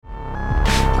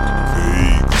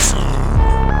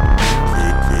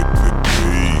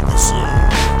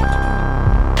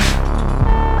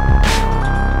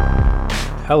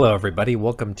Hello, everybody.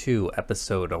 Welcome to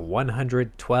episode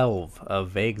 112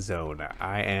 of Vague Zone.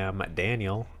 I am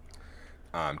Daniel,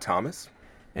 I'm Thomas.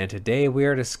 and today we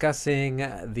are discussing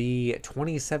the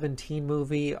 2017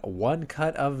 movie One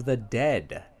Cut of the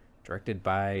Dead, directed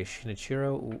by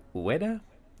Shinichiro Ueda.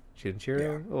 Yeah,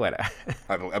 Shinichiro Ueda.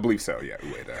 I believe so. Yeah,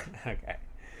 Ueda.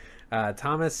 Okay.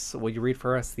 Thomas, will you read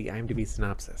for us the IMDb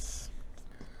synopsis?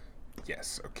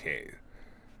 Yes, okay.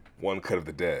 One Cut of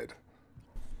the Dead.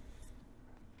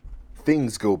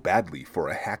 Things go badly for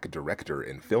a hack director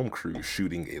and film crew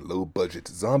shooting a low-budget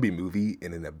zombie movie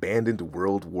in an abandoned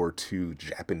World War II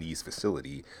Japanese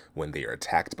facility when they are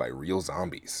attacked by real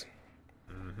zombies.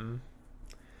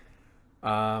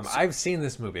 I've seen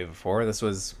this movie before. This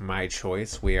was my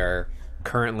choice. We are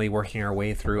currently working our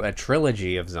way through a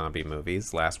trilogy of zombie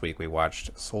movies. Last week we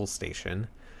watched Soul Station.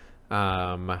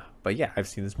 But yeah, I've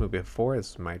seen this movie before.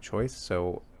 This is my choice.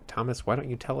 So, Thomas, why don't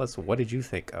you tell us, what did you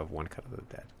think of One Cut of the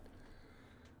Dead?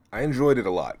 I enjoyed it a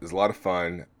lot. It was a lot of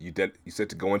fun. You said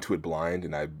to go into it blind,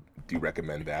 and I do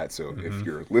recommend that. So if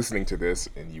you're listening to this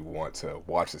and you want to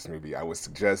watch this movie, I would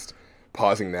suggest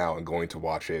pausing now and going to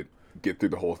watch it, get through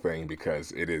the whole thing,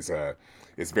 because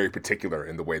it's very particular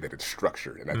in the way that it's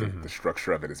structured, and I think the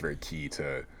structure of it is very key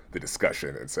to the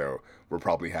discussion. And so we'll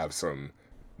probably have some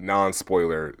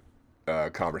non-spoiler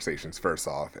conversations first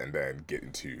off, and then get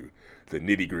into the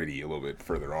nitty gritty a little bit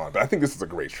further on. But I think this is a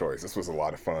great choice. This was a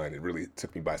lot of fun. It really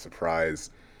took me by surprise.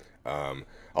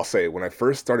 I'll say when I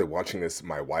first started watching this,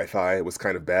 my Wi-Fi was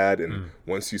kind of bad, and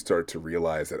once you start to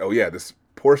realize that, oh yeah, this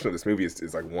portion of this movie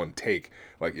is like one take,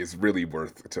 like it's really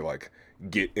worth to like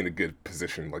get in a good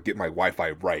position, like get my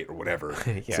Wi-Fi right or whatever,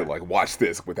 Yeah. to like watch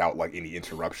this without like any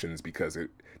interruptions, because it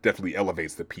definitely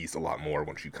elevates the piece a lot more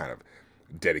once you kind of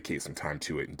dedicate some time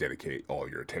to it and dedicate all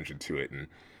your attention to it. And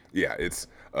yeah, it's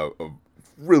a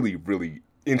really, really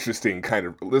interesting kind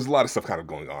of, there's a lot of stuff kind of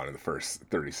going on in the first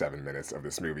 37 minutes of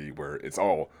this movie, where it's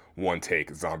all one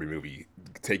take zombie movie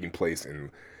taking place in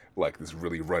like this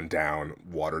really rundown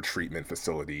water treatment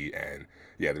facility. And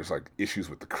yeah, there's like issues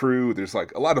with the crew. There's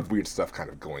like a lot of weird stuff kind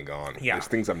of going on. Yeah. There's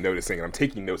things I'm noticing, and I'm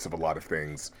taking notes of a lot of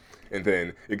things. And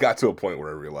then it got to a point where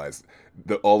I realized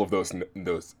that all of those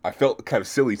I felt kind of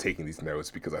silly taking these notes,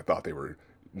 because I thought they were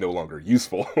no longer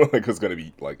useful. Like it was going to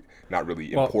be like not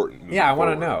really important. Yeah, I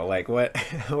want to moving know, like, what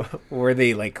were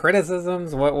the like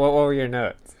criticisms? What were your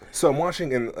notes? So I'm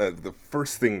watching, and the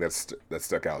first thing that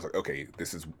stuck out was like, okay,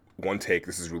 this is one take.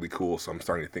 This is really cool. So I'm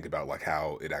starting to think about like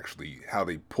how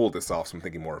they pulled this off. So I'm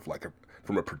thinking more of like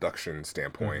from a production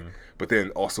standpoint. But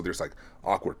then also there's like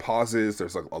awkward pauses.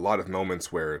 There's like a lot of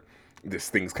moments where this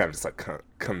thing's kind of just like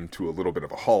come to a little bit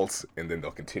of a halt, and then they'll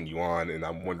continue on. And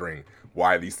I'm wondering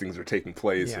why these things are taking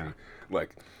place. Yeah. And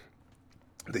like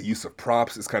the use of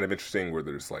props is kind of interesting, where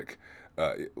there's like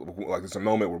there's a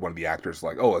moment where one of the actors is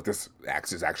like, oh, like, this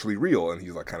axe is actually real, and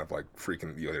he's like kind of like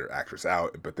freaking the other actress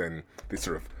out. But then they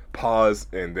sort of pause,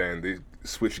 and then they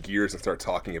switch gears and start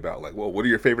talking about like, well, what are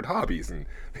your favorite hobbies? And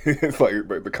it's like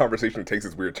the conversation takes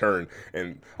this weird turn,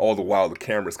 and all the while the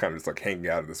camera's kind of just like hanging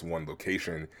out of this one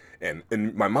location. And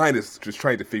my mind is just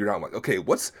trying to figure out like, okay,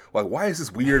 what's like, why is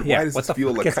this weird? Yeah, Why does what this the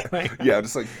feel fuck like is going on? yeah,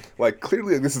 just like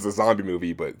clearly like, this is a zombie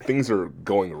movie, but things are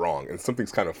going wrong, and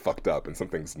something's kind of fucked up, and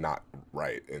something's not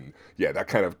right. And yeah, that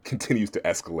kind of continues to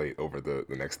escalate over the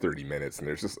next 30 minutes. And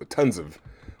there's just tons of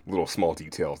little small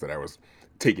details that I was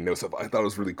taking notes of. I thought it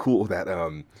was really cool that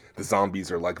the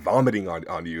zombies are like vomiting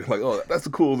on you. Like, oh, that's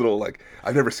a cool little, like,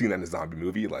 I've never seen that in a zombie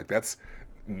movie. Like, that's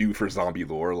new for zombie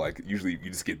lore. Like, usually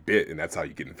you just get bit and that's how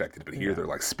you get infected, but here they're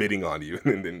like spitting on you,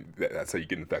 and then that's how you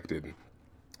get infected. And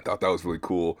I thought that was really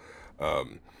cool.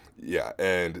 Yeah,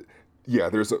 and yeah,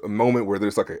 there's a moment where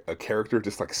there's like a character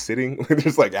just like sitting.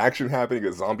 There's like action happening,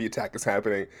 a zombie attack is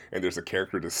happening, and there's a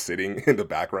character just sitting in the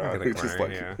background. Like a It's just clown,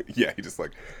 like yeah. yeah, he just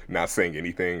like not saying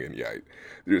anything. And yeah,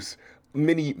 there's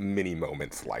many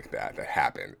moments like that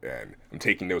happen, and I'm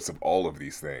taking notes of all of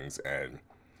these things.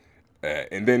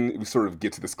 And then we sort of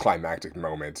get to this climactic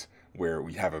moment where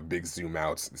we have a big zoom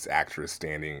out, this actress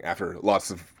standing after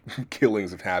lots of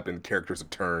killings have happened, characters have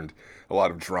turned, a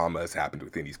lot of drama has happened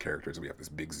within these characters. We have this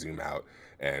big zoom out,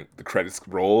 and the credits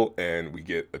roll, and we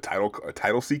get a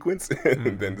title sequence,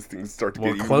 and then things start to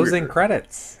get even Closing weirder.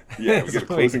 credits. Yeah, we get So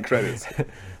closing credits.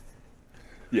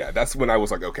 Yeah, that's when I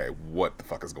was like, okay, what the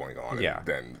fuck is going on? And Yeah.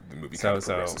 then the movie kind of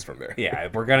progresses from there. Yeah,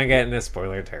 we're gonna get into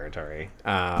spoiler territory.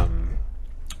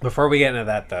 Before we get into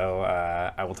that, though,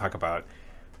 I will talk about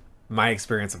my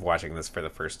experience of watching this for the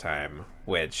first time.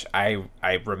 which I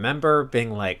remember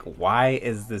being like, why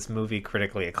is this movie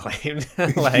critically acclaimed?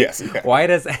 Like, Yes, yeah. why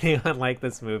does anyone like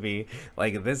this movie?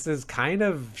 Like, this is kind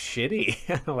of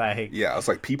shitty. Like, Yeah, it's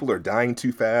like people are dying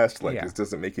too fast. Like yeah. this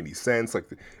doesn't make any sense. Like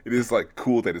it is like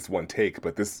cool that it's one take,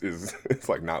 but this is it's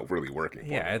like not really working. For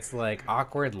me. Yeah, it's like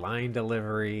awkward line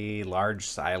delivery, large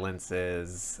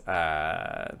silences.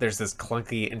 There's this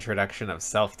clunky introduction of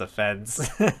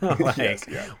self-defense, like Yes,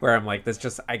 yeah. where I'm like, this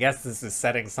just, I guess this is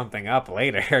setting something up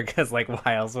later, because like,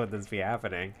 why else would this be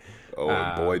happening? Oh,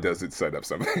 and boy, does it set up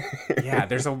something. Yeah,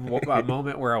 there's a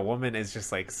moment where a woman is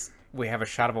just like, we have a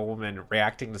shot of a woman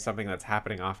reacting to something that's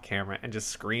happening off camera and just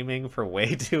screaming for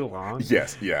way too long.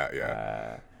 Yes, yeah,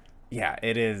 yeah. Yeah,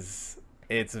 it is.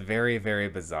 It's very, very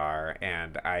bizarre,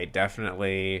 and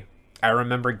I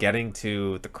remember getting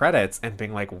to the credits and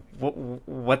being like,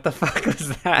 what the fuck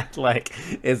was that? Like,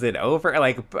 is it over?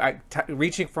 Like,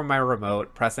 reaching for my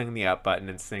remote, pressing the up button,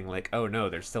 and saying like, oh no,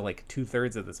 there's still like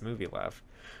 2/3 of this movie left.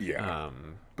 Yeah.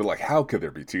 But like, how could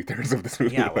there be 2/3 of this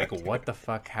movie? Yeah, like left? what the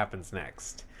fuck happens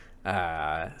next?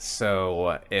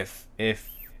 So if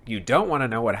you don't want to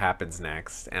know what happens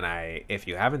next, and if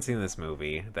you haven't seen this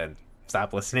movie, then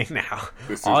stop listening now.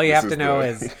 All you have to know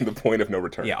is the point of no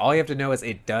return. yeah, all you have to know is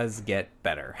it does get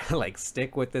better. Like,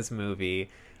 stick with this movie.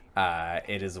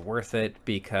 It is worth it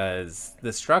because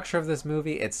the structure of this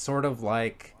movie, it's sort of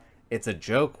like it's a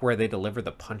joke where they deliver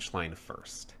the punchline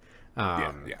first.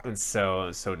 Yeah. And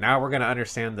so now we're gonna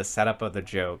understand the setup of the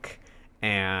joke,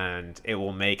 and it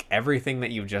will make everything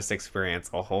that you've just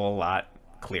experienced a whole lot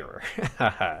clearer.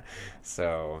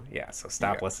 So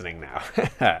stop listening now.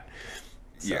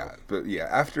 So, Yeah, but yeah,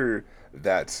 after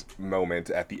that moment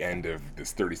at the end of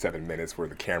this 37 minutes where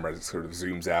the camera sort of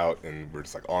zooms out and we're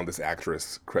just like on this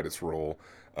actress credits roll,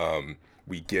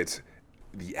 we get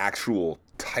the actual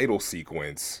title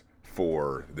sequence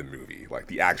for the movie, like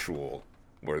the actual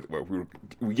where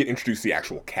we get introduced to the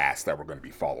actual cast that we're going to be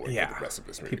following for the rest of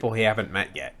this movie. people we haven't met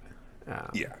yet.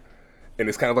 Yeah, and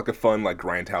it's kind of like a fun like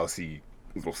grindhousey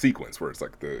little sequence where it's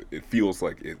like it feels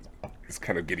like it's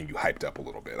kind of getting you hyped up a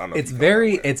little bit. I don't know.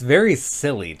 It's very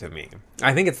silly to me.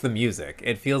 I think it's the music.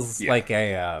 It feels like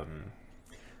a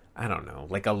I don't know,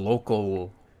 like a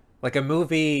local, like a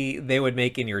movie they would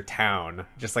make in your town,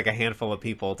 just like a handful of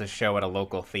people to show at a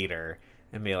local theater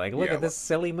and be like, look at this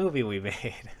silly movie we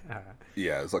made.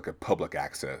 Yeah, it's like a public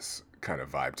access kind of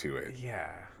vibe to it.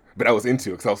 Yeah. But I was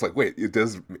into it because I was like, wait,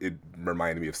 it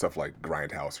reminded me of stuff like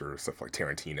Grindhouse or stuff like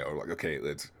Tarantino. Or like, okay,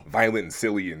 it's violent and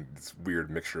silly and this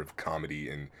weird mixture of comedy,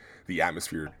 and the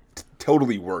atmosphere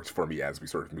totally worked for me as we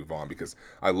sort of move on because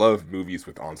I love movies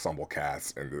with ensemble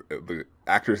casts, and the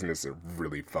actors in this are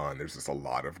really fun. There's just a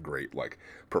lot of great like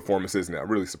performances, and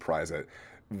I'm really surprised that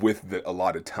with the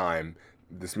allotted time,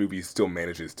 this movie still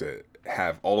manages to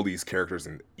have all these characters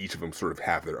and each of them sort of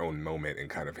have their own moment and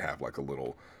kind of have like a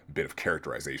little bit of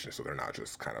characterization, so they're not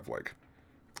just kind of like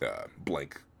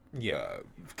blank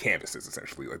canvases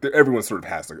essentially. Like everyone sort of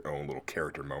has their own little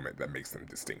character moment that makes them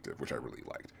distinctive, which I really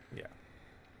liked. Yeah.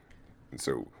 And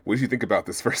so, what did you think about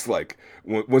this first? Like,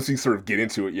 once you sort of get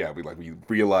into it, we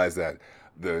realize that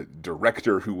the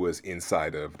director who was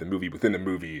inside of the movie within the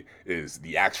movie is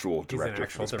the actual director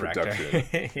for this production.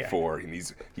 And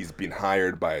he's been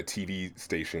hired by a TV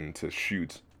station to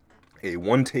shoot a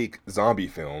one-take zombie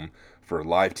film for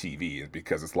live TV, and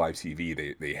because it's live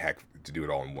TV, they have to do it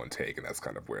all in one take, and that's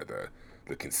kind of where the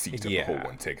conceit of the whole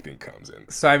one-take thing comes in.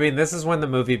 So, I mean, this is when the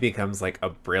movie becomes, like, a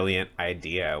brilliant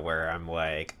idea where I'm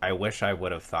like, I wish I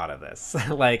would have thought of this.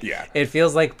 Like, it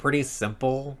feels like pretty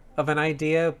simple of an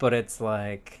idea, but it's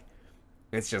like,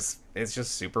 it's just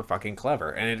super fucking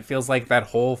clever. And it feels like that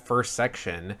whole first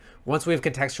section, once we've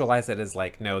contextualized it as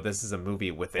like, no, this is a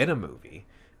movie within a movie.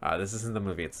 This isn't the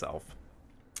movie itself.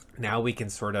 Now we can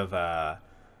sort of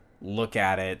look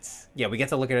at it. Yeah, we get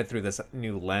to look at it through this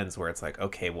new lens where it's like,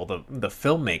 okay, well, the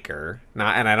filmmaker, and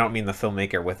I don't mean the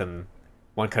filmmaker within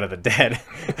One Cut of the Dead.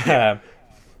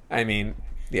 I mean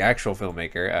the actual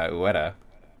filmmaker, Ueda.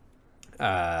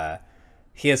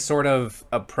 He has sort of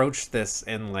approached this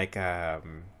in like I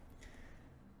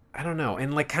don't know,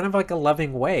 in like kind of like a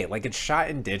loving way. Like, it's shot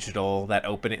in digital.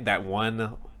 That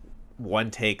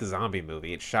one take zombie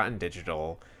movie. It's shot in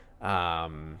digital.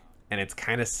 And it's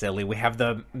kind of silly. We have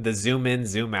the zoom in,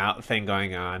 zoom out thing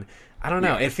going on. I don't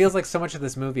know. It feels like so much of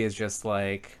this movie is just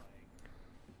like,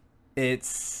 I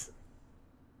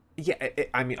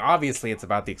mean, obviously it's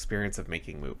about the experience of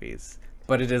making movies,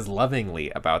 but it is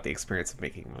lovingly about the experience of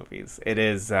making movies. It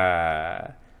is,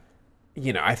 I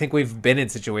think we've been in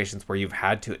situations where you've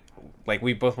had to, like,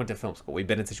 we both went to film school. We've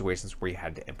been in situations where you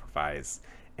had to improvise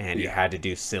and you Yeah. had to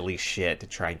do silly shit to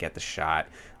try and get the shot.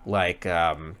 Like,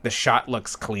 the shot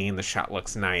looks clean, the shot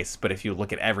looks nice, but if you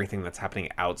look at everything that's happening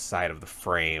outside of the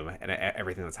frame and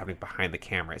everything that's happening behind the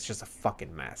camera, it's just a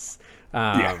fucking mess.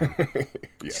 Yeah. It's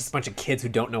just Yes. a bunch of kids who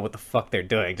don't know what the fuck they're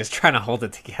doing, just trying to hold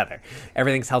it together.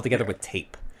 Everything's held together Yeah. with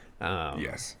tape.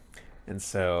 Yes. And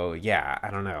so, yeah,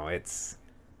 I don't know. It's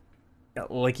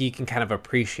like you can kind of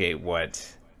appreciate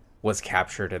what was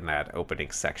captured in that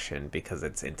opening section because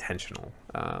it's intentional.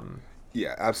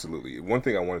 Yeah, absolutely. One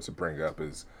thing I wanted to bring up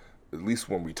is, at least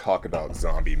when we talk about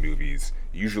zombie movies,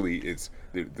 usually it's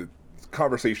the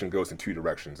conversation goes in two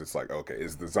directions. It's like, okay,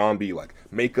 is the zombie like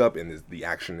makeup and is the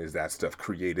action, is that stuff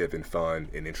creative and fun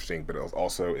and interesting, but it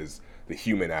also is the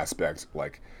human aspect,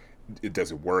 like it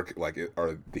does it work, like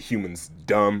are the humans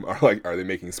dumb, or like are they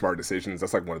making smart decisions?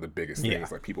 That's like one of the biggest things. Yeah.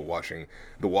 Like people watching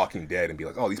The Walking Dead and be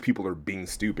like, oh, these people are being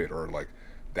stupid, or like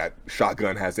that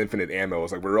shotgun has infinite ammo.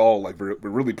 It's like we're all like we're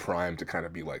really primed to kind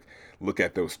of be like look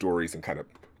at those stories and kind of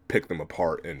pick them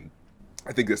apart. And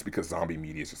I think that's because zombie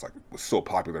media is just like was so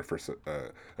popular for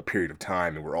a period of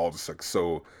time, and we're all just like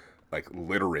so like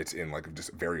literate and like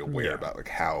just very aware Yeah. about like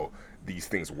how these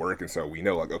things work. And so we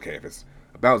know like, okay, if it's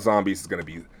about zombies, it's going to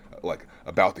be like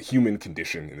about the human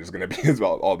condition, and there's going to be it's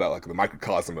about all about like the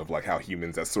microcosm of like how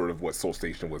humans, that's sort of what Soul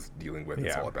Station was dealing with.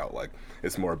 It's Yeah. all about like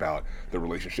it's more about the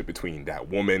relationship between that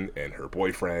woman and her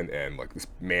boyfriend, and like this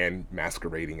man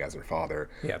masquerading as her father.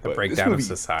 Yeah, the But this breakdown movie, of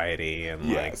society and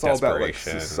yeah, like it's all about like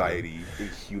desperation. society and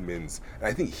humans. And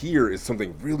I think here is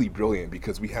something really brilliant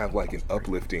because we have like an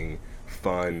uplifting,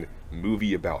 fun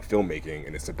movie about filmmaking,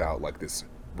 and it's about like this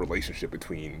relationship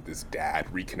between this dad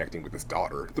reconnecting with his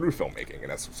daughter through filmmaking, and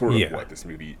that's sort of Yeah. what this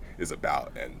movie is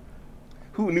about. And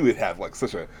who knew it'd have like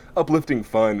such a uplifting,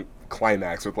 fun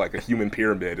climax with like a human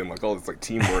pyramid and like all this like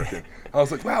teamwork. And I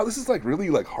was like, wow, this is like really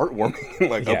like heartwarming and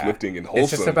like Yeah. uplifting and wholesome.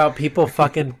 It's just about people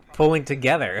fucking pulling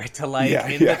together to like Yeah,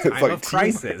 in yeah, the it's time like of teamwork.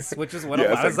 crisis, which is what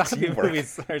Yeah, a lot of it's like zombie teamwork.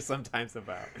 movies are sometimes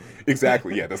about.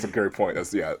 Exactly. Yeah, that's a great point.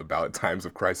 That's about times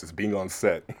of crisis, being on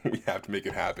set. We have to make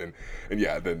it happen. And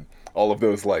yeah, then all of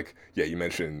those like you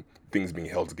mentioned things being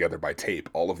held together by tape.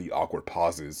 All of the awkward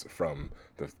pauses from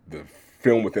the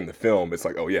film within the film. It's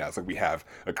like, oh yeah, it's like we have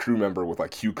a crew member with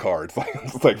like cue cards, like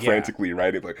just like Yeah. frantically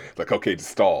writing, like okay, just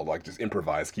stall, like just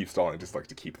improvise, keep stalling, just like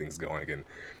to keep things going. And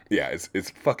yeah, it's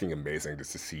fucking amazing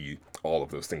just to see all of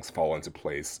those things fall into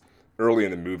place. Early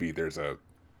in the movie, there's a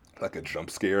like a jump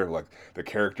scare. Like the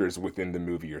characters within the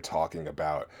movie are talking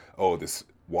about, oh, this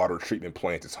water treatment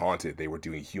plant is haunted. They were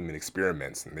doing human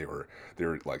experiments, and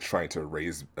they're like trying to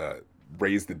raise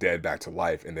the dead back to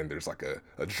life. And then there's like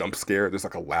a jump scare. There's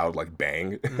like a loud like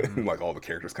bang, and like all the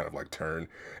characters kind of like turn,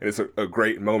 and it's a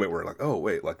great moment where like, oh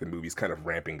wait, like the movie's kind of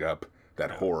ramping up that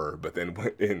horror. But then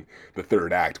in the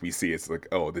third act, we see it's like,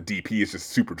 oh, the DP is just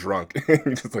super drunk and he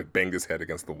just like banged his head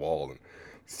against the wall. And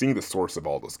seeing the source of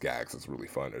all those gags is really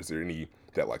fun. Is there any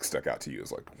that like stuck out to you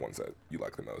as like ones that you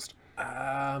like the most?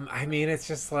 I mean, it's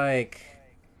just like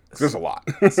 'Cause there's a lot.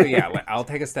 so yeah, like, I'll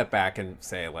take a step back and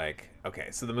say like, okay,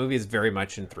 so the movie is very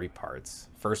much in three parts.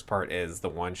 First part is the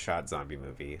one-shot zombie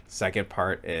movie. Second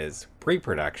part is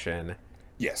pre-production.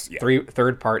 Yes, yeah.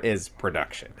 Third part is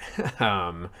production.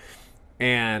 um,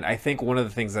 and I think one of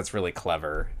the things that's really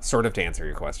clever, sort of to answer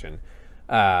your question,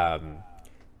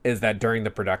 is that during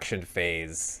the production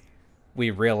phase, we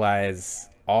realize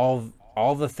all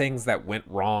the things that went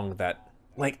wrong, that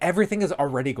like everything is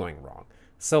already going wrong.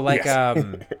 So like Yes.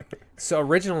 so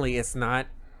originally it's not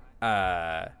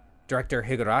director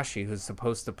Higurashi who's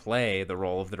supposed to play the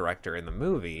role of the director in the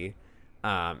movie.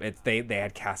 They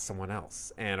had cast someone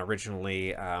else, and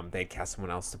originally they had cast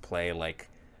someone else to play like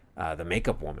the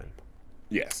makeup woman.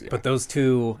 Yes, yeah. But those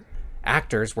two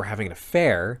actors were having an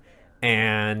affair,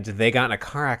 and they got in a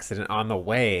car accident on the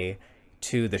way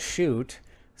to the shoot.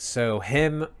 So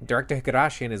director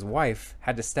Higurashi, and his wife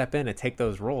had to step in and take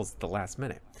those roles at the last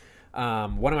minute.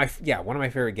 One of my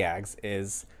favorite gags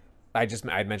is I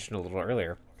mentioned a little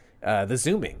earlier, the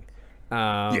zooming.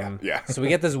 Yeah. So we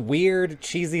get this weird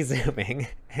cheesy zooming,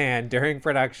 and during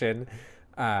production,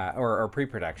 or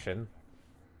pre-production,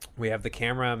 we have the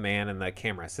cameraman and the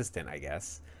camera assistant, I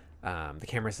guess. The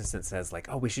camera assistant says like,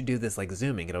 "Oh, we should do this like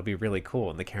zooming. It'll be really cool."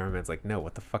 And the cameraman's like, "No,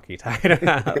 what the fuck are you talking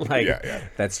about? Like, Yeah.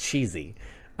 that's cheesy."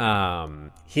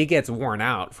 He gets worn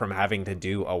out from having to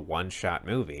do a one-shot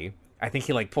movie. I think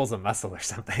he like pulls a muscle or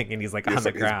something, and he's like on It's the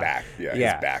like ground. his back. Yeah,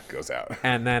 his back goes out.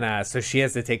 And then, so she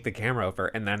has to take the camera over,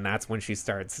 and then that's when she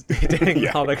starts doing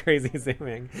Yeah. all the crazy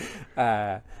zooming.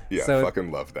 Yeah, so,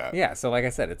 fucking love that. yeah, so like I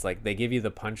said, it's like they give you the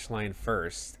punchline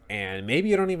first, and maybe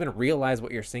you don't even realize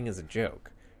what you're seeing is a joke.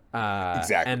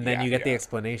 Exactly, And then yeah, you get the yeah.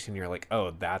 explanation. You're like,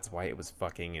 oh, that's why it was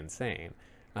fucking insane.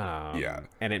 Yeah.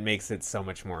 And it makes it so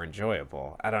much more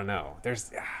enjoyable. I don't know.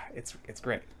 It's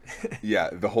great. Yeah,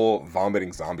 the whole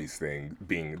vomiting zombies thing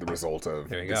being the result of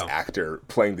There you this go. actor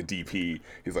playing the DP.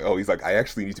 He's like, I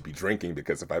actually need to be drinking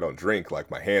because if I don't drink, like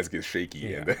my hands get shaky,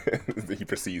 Yeah. and then he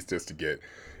proceeds just to get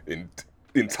in,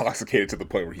 intoxicated to the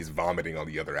point where he's vomiting on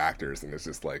the other actors, and it's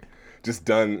just like just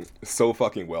done so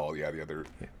fucking well. Yeah, the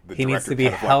He needs director to be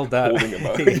kind of held up. holding him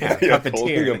up, Yeah, holding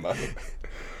puppeteered. him up.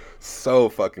 So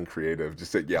fucking creative.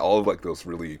 Just yeah, all of like those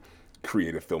really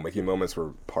creative filmmaking moments were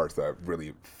parts that I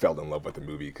really fell in love with the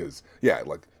movie because yeah,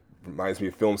 like reminds me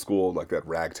of film school, like that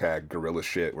ragtag guerrilla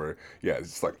shit where yeah, it's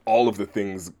just like all of the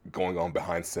things going on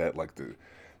behind set, like the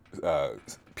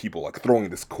people like throwing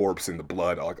this corpse in the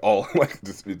blood, like all like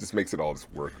just it just makes it all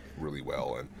just work really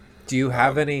well. And Do you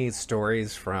have any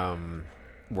stories from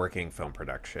working film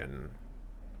production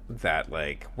that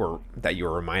you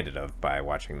were reminded of by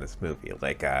watching this movie?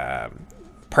 Like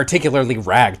particularly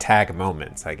ragtag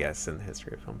moments, I guess, in the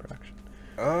history of film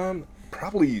production.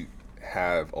 probably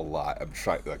have a lot. I'm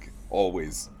trying like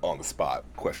always on the spot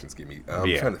questions give me. I'm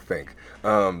Yeah. trying to think.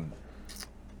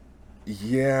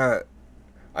 Yeah,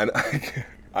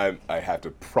 I have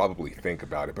to probably think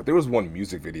about it. But there was one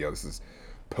music video. This is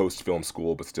post film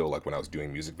school, but still like when I was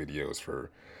doing music videos for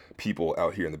people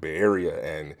out here in the Bay Area,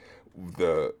 and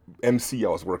the MC I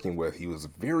was working with, he was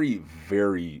very,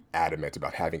 very adamant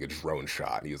about having a drone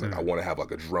shot. He was like, I want to have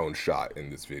like a drone shot in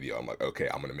this video. I'm like, okay,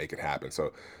 I'm gonna make it happen.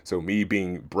 So me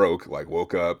being broke, like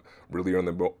woke up really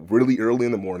early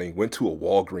in the morning, went to a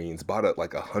Walgreens, bought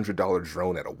like $100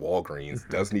 drone at a Walgreens.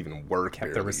 Doesn't even work. Kept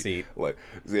the Barely. receipt. Like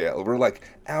yeah, we're like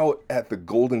out at the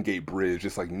Golden Gate Bridge,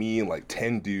 just like me and like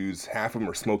 10 dudes. Half of them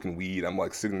are smoking weed. I'm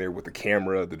like sitting there with the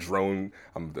camera, the drone.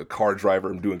 I'm the car driver.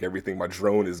 I'm doing everything. My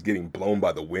drone is getting blown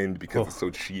by the wind because it's so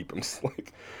cheap. I'm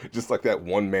just like that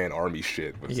one man army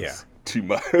shit. Was Yeah. just too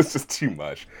much. It's just too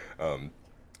much.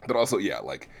 But also, yeah,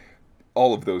 like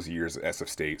all of those years at SF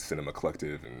State Cinema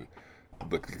Collective and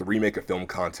the remake of film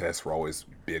contests were always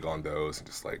big on those, and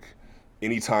just like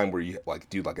anytime where you like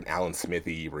do like an Alan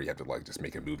Smithy where you have to like just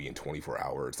make a movie in 24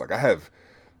 hours, like I have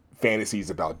fantasies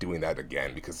about doing that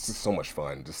again because it's just so much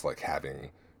fun just like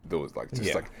having those like just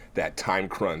Yeah. like that time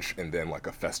crunch and then like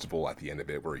a festival at the end of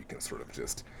it where you can sort of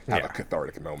just have Yeah. a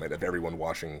cathartic moment of everyone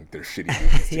watching their shitty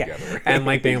movies Yeah. together. And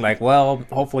like being like, well,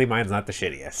 hopefully mine's not the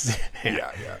shittiest.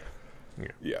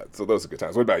 Yeah, so those are good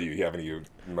times. What about you? You have any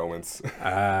moments?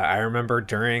 I remember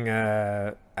during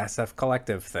a SF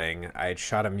Collective thing, I had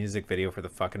shot a music video for the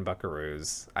fucking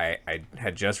Buckaroos. I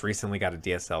had just recently got a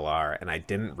DSLR and I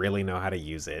didn't really know how to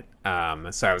use it.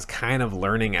 So I was kind of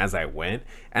learning as I went.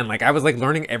 And like I was like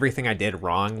learning everything I did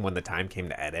wrong when the time came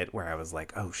to edit, where I was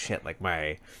like, oh shit, like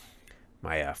my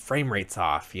frame rate's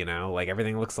off, you know, like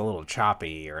everything looks a little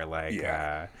choppy, or like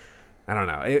Yeah. I don't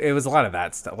know. It was a lot of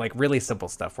that stuff, like really simple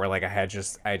stuff where like I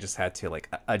just had to like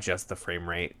adjust the frame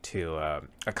rate to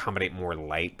accommodate more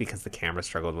light because the camera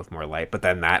struggled with more light. But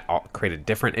then that all created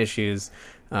different issues.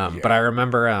 But I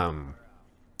remember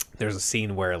there's a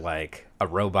scene where like a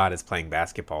robot is playing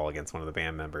basketball against one of the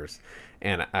band members,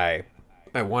 and I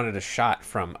wanted a shot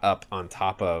from up on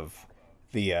top of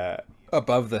the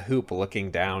above the hoop, looking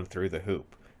down through the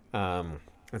hoop.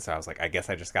 And so I was like, I guess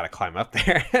I just got to climb up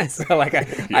there. So like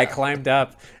I climbed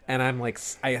up, and I'm like,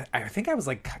 I think I was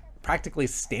like practically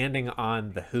standing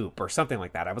on the hoop or something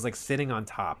like that. I was like sitting on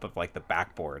top of like the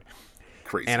backboard.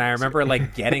 Crazy. And I remember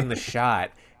like getting the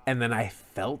shot, and then I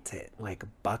felt it like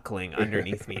buckling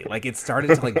underneath me. Like it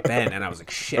started to like bend, and I was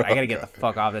like, shit, I gotta get the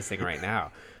fuck off this thing right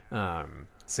now.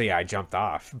 So yeah, I jumped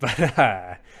off. But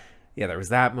yeah, there was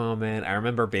that moment. I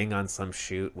remember being on some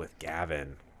shoot with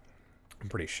Gavin, I'm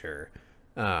pretty sure.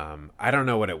 I don't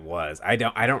know what it was. I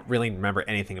don't really remember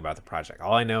anything about the project.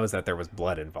 All I know is that there was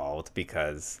blood involved,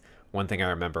 because one thing I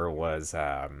remember was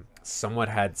someone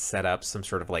had set up some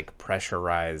sort of like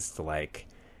pressurized like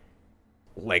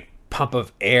pump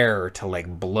of air to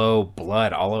like blow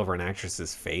blood all over an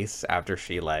actress's face after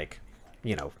she like,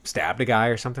 you know, stabbed a guy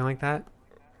or something like that.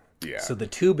 Yeah. So the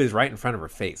tube is right in front of her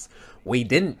face. We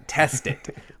didn't test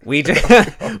it. We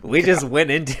just we just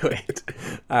went into it.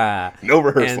 No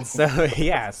rehearsal. And so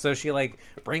yeah, so she like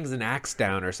brings an axe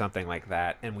down or something like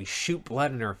that, and we shoot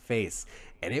blood in her face,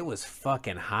 and it was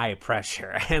fucking high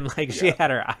pressure, and like she had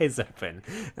her eyes open,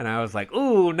 and I was like,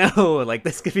 ooh no, like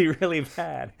this could be really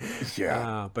bad.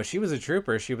 Yeah. But she was a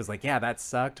trooper. She was like, yeah, that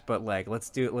sucked, but like let's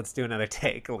do another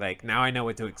take. Like now I know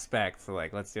what to expect, so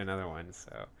like let's do another one.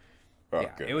 So. Oh,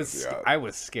 Yeah, it was. goodness, yeah. I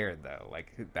was scared though.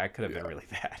 Like that could have been really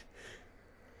bad.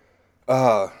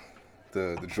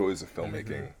 The joys of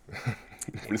filmmaking.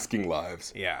 risking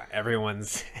lives. Yeah,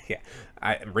 everyone's yeah.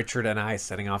 Richard and I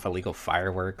setting off illegal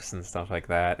fireworks and stuff like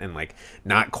that, and like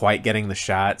not quite getting the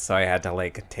shot, so I had to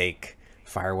like take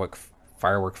firework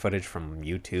footage from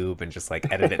YouTube and just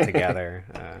like edit it together.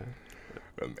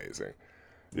 Amazing.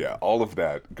 Yeah, all of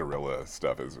that guerrilla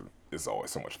stuff is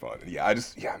always so much fun. And yeah,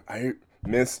 I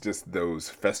miss just those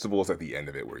festivals at the end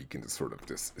of it where you can just sort of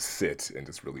just sit and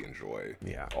just really enjoy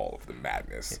Yeah. all of the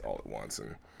madness all at once.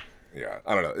 And yeah,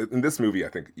 I don't know. In this movie, I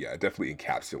think it definitely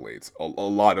encapsulates a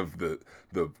lot of the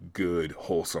good,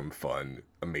 wholesome, fun,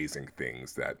 amazing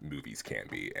things that movies can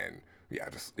be. And yeah,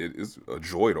 just it is a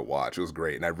joy to watch. It was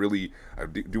great, and I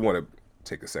do want to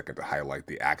take a second to highlight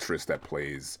the actress that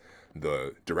plays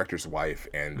the director's wife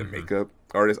and the makeup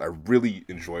artist. I really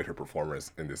enjoyed her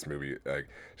performance in this movie. Like,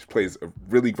 she plays a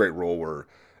really great role where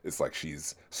it's like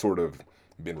she's sort of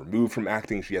been removed from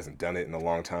acting. She hasn't done it in a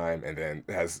long time, and then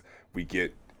as we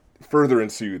get further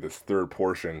into this third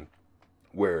portion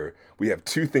where we have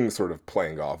two things sort of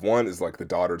playing off. One is like the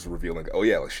daughter's revealing, oh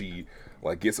yeah, like she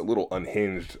like gets a little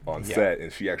unhinged on set,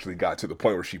 and she actually got to the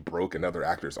point where she broke another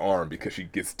actor's arm because she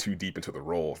gets too deep into the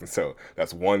roles. And so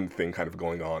that's one thing kind of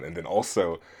going on. And then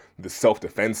also the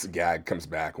self-defense gag comes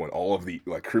back when all of the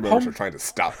like crew members are trying to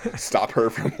stop her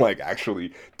from like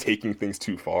actually taking things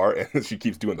too far, and she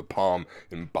keeps doing the palm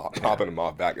and popping them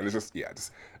off back. And it's just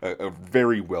just a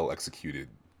very well executed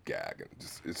gag, and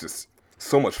it's just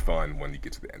so much fun when you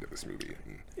get to the end of this movie.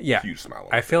 Huge smile on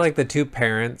my I feel face. like the two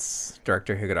parents,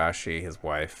 director Higurashi, his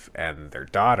wife, and their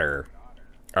daughter,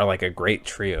 are like a great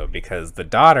trio, because the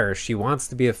daughter, she wants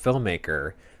to be a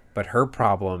filmmaker, but her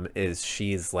problem is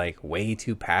she's like way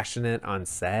too passionate on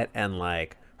set, and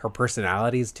like her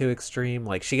personality is too extreme.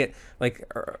 Like she get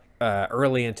like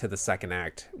early into the second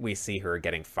act, we see her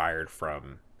getting fired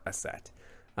from a set.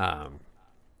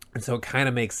 And so it kind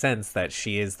of makes sense that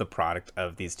she is the product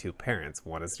of these two parents.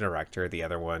 One is a director, the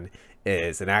other one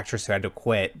is an actress who had to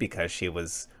quit because she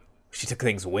took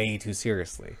things way too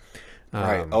seriously.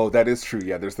 Right. Oh, that is true.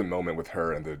 Yeah, there's the moment with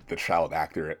her and the child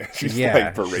actor. She's Yeah,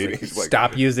 like berating. She's like,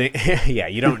 stop using. Yeah,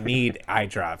 you don't need eye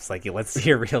drops. Like, let's see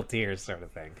your real tears, sort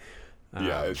of thing.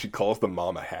 yeah, and she calls the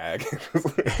mom a hag.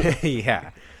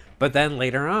 Yeah. But then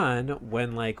later on,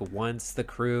 when like once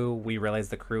we realize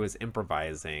the crew is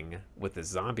improvising with the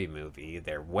zombie movie,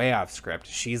 they're way off script.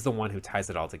 She's the one who ties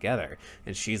it all together,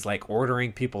 and she's like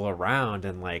ordering people around,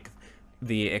 and like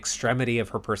the extremity of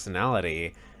her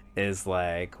personality is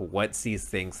like what sees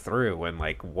things through, and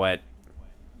like what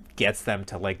gets them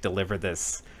to like deliver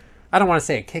this. I don't want to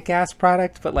say a kick-ass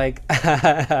product, but like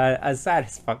a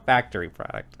satisfactory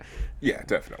product, Yeah,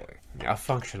 definitely. a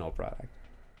functional product.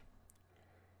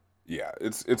 Yeah,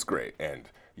 it's great, and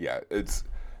yeah, it's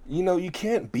you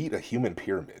can't beat a human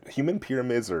pyramid. Human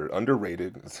pyramids are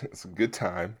underrated. It's a good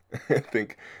time. I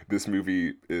think this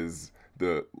movie is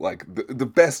the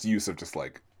best use of just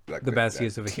like The best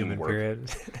use of a human teamwork.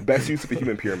 period. Best use of a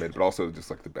human pyramid, but also just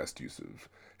like the best use of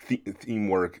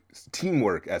teamwork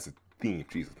as a theme.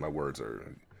 Jesus, my words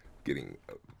are getting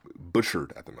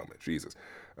butchered at the moment. Jesus.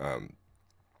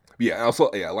 Yeah, also,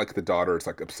 yeah, I like the daughter. It's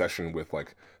like obsession with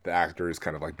like the actor is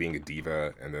kind of like being a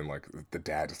diva, and then like the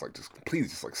dad just please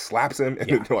just like slaps him, and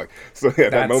then like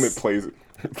that moment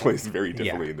plays very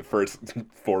differently in the first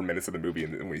 4 minutes of the movie,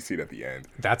 and then when you see it at the end.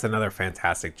 That's another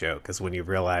fantastic joke, because when you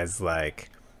realize like,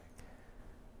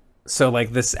 so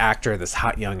like this actor, this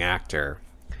hot young actor,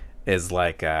 is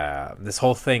like this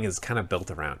whole thing is kind of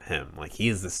built around him. Like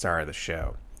he's the star of the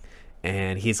show.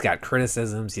 And he's got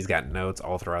criticisms, he's got notes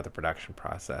all throughout the production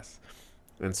process.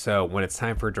 And so when it's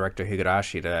time for director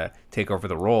Higurashi to take over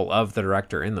the role of the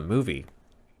director in the movie,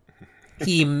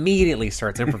 he immediately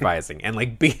starts improvising and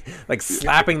like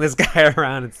slapping this guy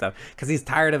around and stuff, because he's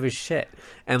tired of his shit.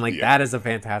 And like that is a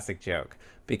fantastic joke,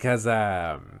 because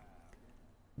I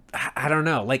don't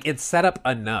know, like it's set up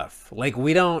enough. Like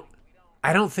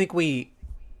I don't think we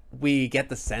get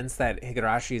the sense that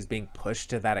Higurashi is being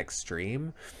pushed to that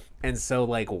extreme. And so,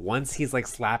 like, once he's like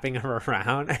slapping him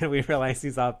around, and we realize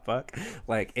he's off book,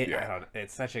 like,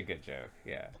 it's such a good joke.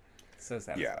 Yeah, so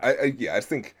satisfying. I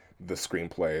think the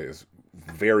screenplay is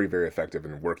very, very effective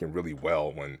and working really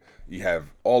well when you have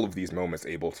all of these moments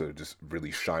able to just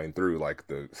really shine through, like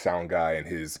the sound guy and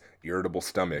his irritable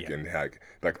stomach, and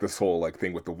like this whole like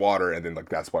thing with the water, and then like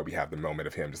that's why we have the moment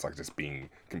of him just being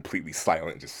completely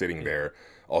silent, just sitting there.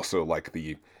 Also, like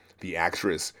the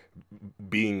actress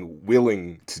being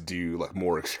willing to do like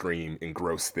more extreme and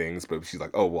gross things, but she's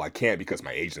like, oh well, I can't because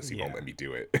my agency won't let me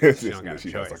do it. She don't got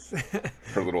a choice. Has like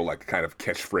her little like kind of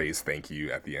catchphrase thank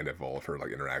you at the end of all of her like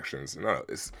interactions. No,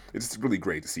 it's really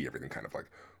great to see everything kind of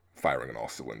like firing on all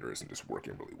cylinders and just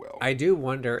working really well. I do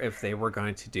wonder if they were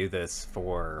going to do this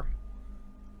for...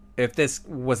 If this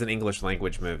was an English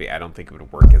language movie, I don't think it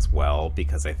would work as well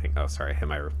because I think... Oh, sorry,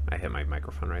 I hit my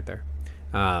microphone right there.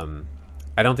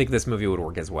 I don't think this movie would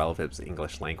work as well if it was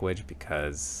English language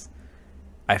because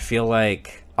I feel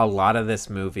like a lot of this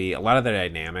movie, a lot of the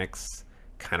dynamics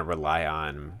kind of rely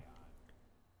on,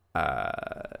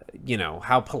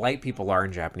 how polite people are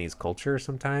in Japanese culture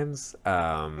sometimes.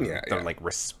 Like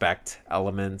respect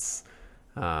elements,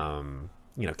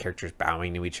 characters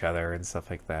bowing to each other and stuff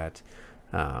like that.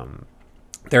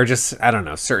 There are just, I don't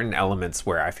know, certain elements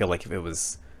where I feel like if it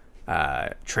was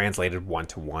translated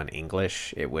 1-to-1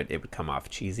 English, it would come off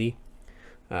cheesy.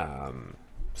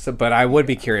 But I would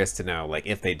be curious to know, like,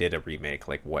 if they did a remake,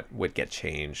 like what would get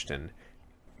changed and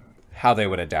how they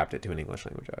would adapt it to an English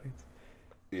language audience.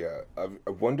 Yeah, I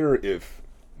wonder if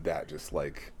that just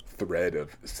like thread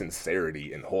of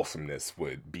sincerity and wholesomeness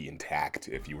would be intact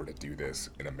if you were to do this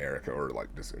in America or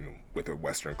like just with a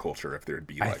Western culture. If there'd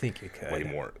be like I think you could. way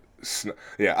more.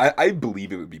 I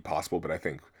believe it would be possible, but I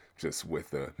think just with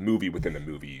the movie within the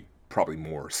movie, probably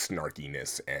more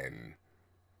snarkiness and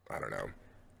I don't know.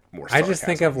 More. I just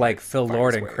think of like Phil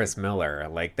Lord and Chris Miller.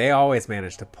 Like they always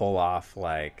manage to pull off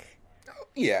like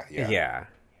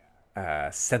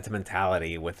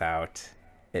sentimentality without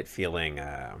it feeling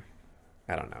I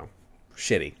don't know,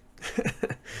 shitty.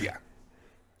 Yeah,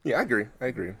 I agree.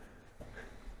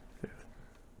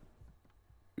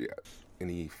 Yeah.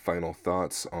 Any final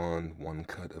thoughts on One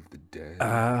Cut of the Dead?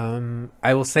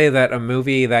 I will say that a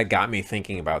movie that got me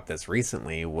thinking about this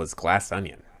recently was Glass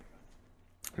Onion.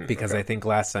 Because I think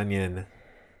Glass Onion,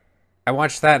 I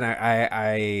watched that and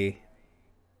I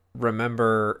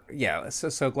remember,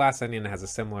 so Glass Onion has a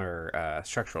similar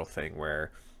structural thing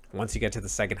where once you get to the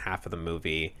second half of the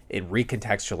movie, it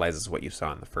recontextualizes what you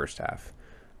saw in the first half.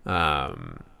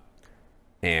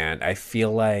 And I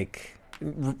feel like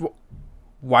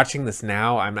watching this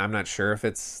now, I'm not sure if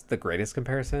it's the greatest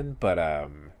comparison, but I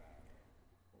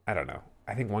don't know.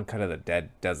 I think One Cut of the Dead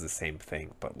does the same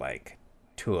thing, but like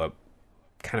to a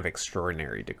kind of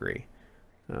extraordinary degree.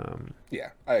 Yeah,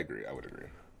 I agree. I would agree.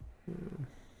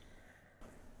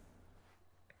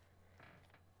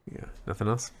 Yeah. Nothing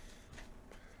else?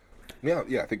 Yeah.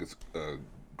 I think it's a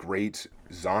great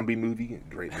zombie movie.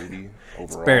 Great movie overall.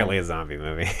 It's barely a zombie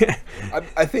movie.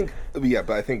 I think, but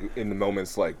I think in the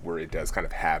moments like where it does kind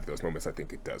of have those moments, I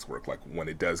think it does work. Like when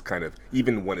it does kind of,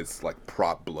 even when it's like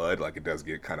prop blood, like it does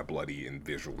get kind of bloody and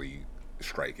visually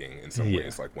striking in some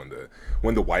ways. Like when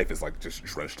the wife is like just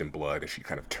drenched in blood and she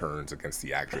kind of turns against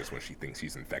the actress when she thinks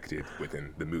she's infected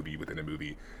within a movie.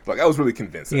 Like I was really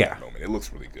convinced at that moment. It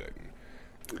looks really good.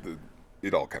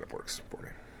 It all kind of works for me.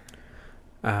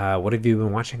 What have you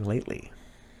been watching lately?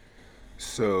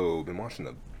 So, been watching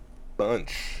a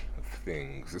bunch of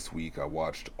things. This week I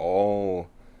watched all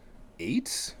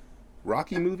 8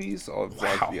 Rocky movies. I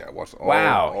watched all.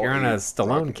 Wow, all you're on a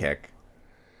Stallone Rocky. kick.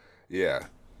 Yeah,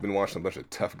 been watching a bunch of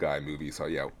tough guy movies.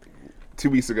 So 2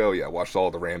 weeks ago, I watched all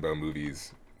the Rambo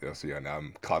movies. So now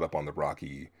I'm caught up on the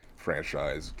Rocky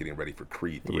franchise, getting ready for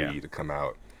Creed 3 to come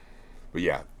out. But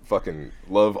fucking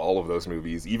love all of those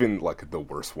movies. Even like the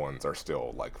worst ones are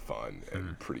still like fun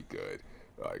and pretty good.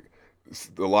 Like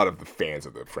a lot of the fans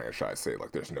of the franchise say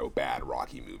like there's no bad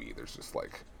Rocky movie. There's just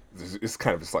like it's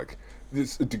kind of just like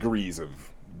there's degrees of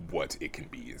what it can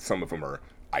be. Some of them are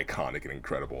iconic and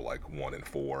incredible, like 1 and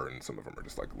 4, and some of them are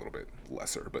just like a little bit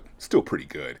lesser, but still pretty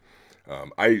good.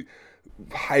 I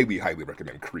highly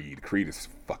recommend Creed. Creed is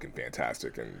fucking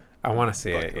fantastic, and I want to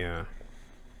see it. Yeah,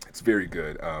 it's very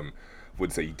good.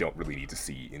 Would say you don't really need to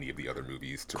see any of the other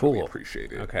movies to really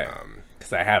appreciate it. Okay,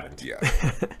 because I haven't. Yeah.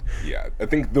 I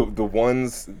think the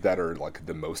ones that are like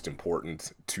the most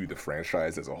important to the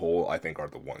franchise as a whole, I think are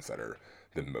the ones that are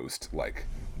the most like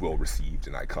well received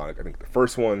and iconic. I think the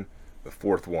first one, the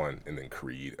fourth one, and then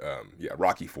Creed.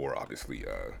 Rocky 4, obviously,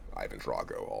 Ivan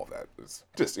Drago, all of that is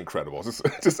just incredible. It's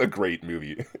just a great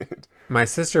movie. My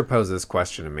sister posed this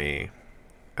question to me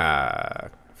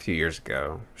a few years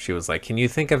ago. She was like, can you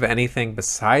think of anything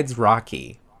besides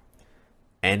Rocky,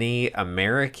 any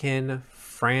American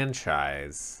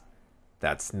franchise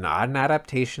that's not an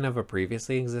adaptation of a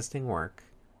previously existing work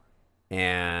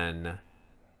and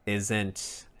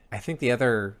isn't, I think the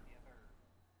other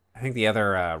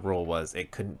rule was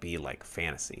it couldn't be like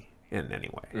fantasy in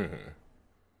any way.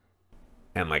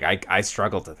 And like I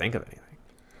struggled to think of anything.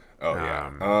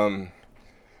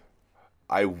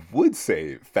 I would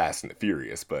say Fast and the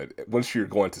Furious, but once you're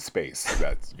going to space,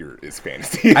 it's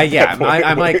fantasy.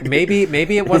 I'm like maybe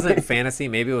it wasn't fantasy.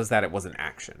 Maybe it was that it wasn't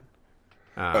action.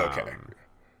 Okay.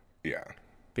 Yeah.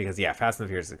 because yeah, Fast and the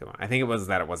Furious is a good one. I think it was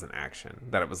that it wasn't action,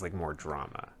 that it was like more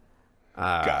drama.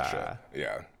 Gotcha.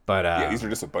 Yeah. But Yeah, these are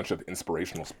just a bunch of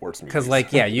inspirational sports movies. because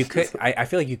like yeah, you could. I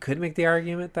feel like you could make the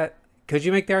argument that. Could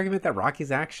you make the argument that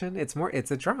Rocky's action? It's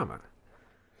a drama.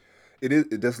 It is.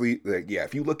 It definitely. Like, yeah,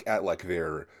 if you look at like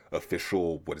their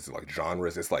official, what is it like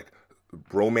genres? It's like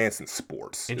romance and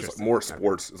sports. It's like more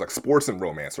sports. It's like sports and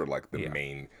romance are like the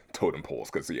main totem poles.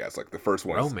 Because yeah, it's like the first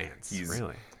one. Romance.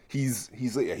 Really. He's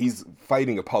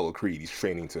fighting Apollo Creed. He's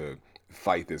training to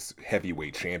fight this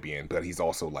heavyweight champion, but he's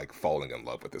also like falling in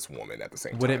love with this woman at the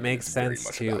same time. Would it make sense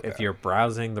to, if you're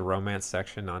browsing the romance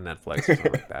section on Netflix or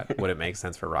something like that, would it make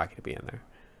sense for Rocky to be in there?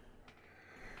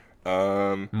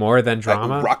 More than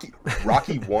drama?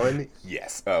 Rocky 1,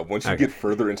 yes. Once you get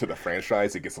further into the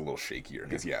franchise, it gets a little shakier.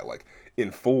 Because, yeah, like,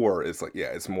 in 4, it's like, yeah,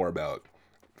 it's more about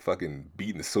fucking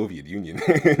beating the Soviet Union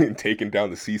and taking down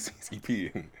the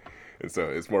CCP. And so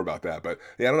it's more about that. But,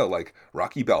 yeah, I don't know, like,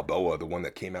 Rocky Balboa, the one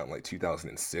that came out in, like,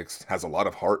 2006, has a lot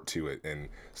of heart to it and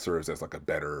serves as, like, a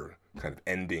better kind of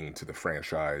ending to the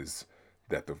franchise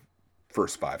that the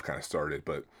first 5 kind of started.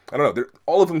 But I don't know,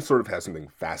 all of them sort of have something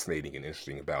fascinating and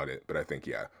interesting about it. But I think,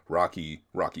 yeah, Rocky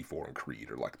 4 and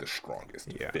Creed are like the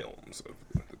strongest films of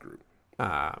the group.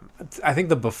 I think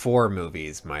the before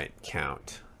movies might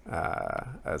count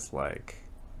as like,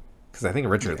 because I think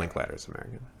Richard Linklater's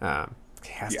American. It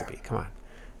has to be, come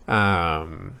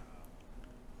on.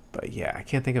 But yeah, I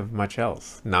can't think of much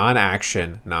else.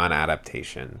 Non-action,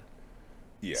 non-adaptation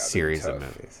series of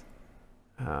movies.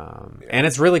 And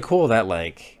it's really cool that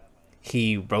like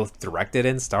he both directed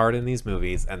and starred in these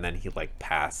movies, and then he like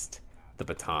passed the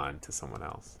baton to someone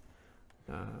else.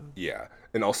 Yeah,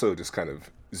 and also just kind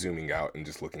of zooming out and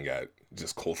just looking at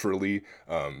just culturally,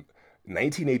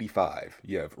 1985,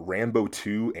 you have Rambo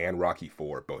 2 and Rocky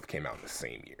 4 both came out in the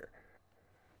same year.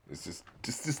 It's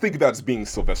just think about just being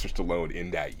Sylvester Stallone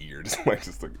in that year, just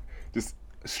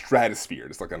stratosphere,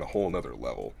 just like on a whole nother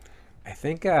level. I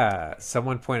think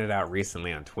someone pointed out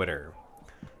recently on Twitter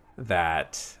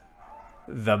that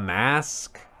The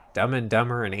Mask, Dumb and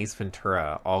Dumber, and Ace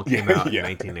Ventura all came out in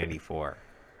 1994.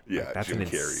 Yeah, like, that's Jim an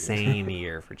Carrey. Insane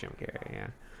year for Jim Carrey. Yeah.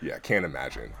 Yeah, can't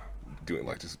imagine doing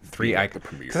like just 3 like the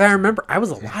premiere. Because I remember I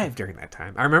was alive during that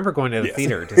time. I remember going to the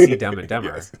theater to see Dumb and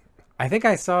Dumber. Yes. I think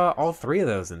I saw all 3 of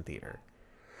those in theater.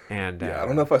 And I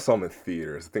don't know if I saw them in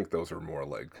theaters. I think those were more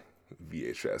like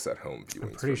VHS at home viewings.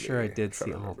 I'm pretty sure I did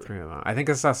see all 3 of them. I think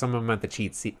I saw some of them at the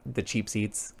cheap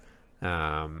seats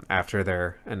after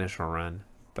their initial run,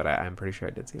 but I'm pretty sure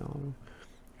I did see all of them.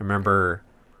 I remember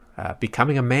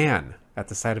becoming a man at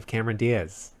the sight of Cameron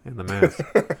Diaz in The Mask.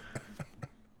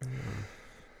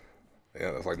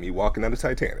 Yeah, that's like me walking on the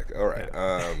Titanic. All right.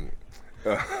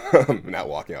 Not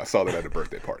walking. I saw that at a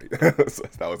birthday party. So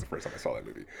that was the first time I saw that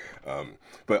movie.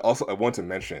 But also, I want to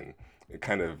mention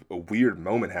kind of a weird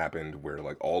moment happened where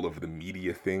like all of the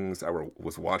media things I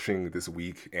was watching this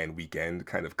week and weekend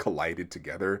kind of collided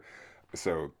together.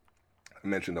 So I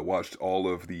mentioned I watched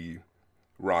all of the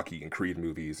Rocky and Creed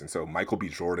movies, and so Michael B.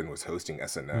 Jordan was hosting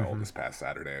SNL this past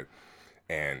Saturday,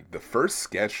 and the first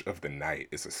sketch of the night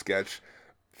is a sketch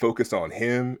focused on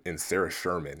him and Sarah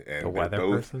Sherman, and the weather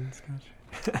person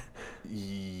sketch.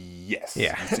 Yes.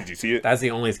 Yeah. Did you see it? That's the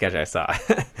only sketch I saw.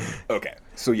 Okay.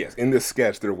 So yes, in this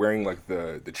sketch, they're wearing like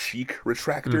the cheek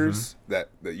retractors that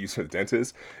used for the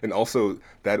dentist, and also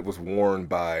that was worn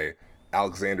by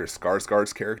Alexander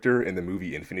Skarsgård's character in the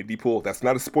movie Infinity Pool. That's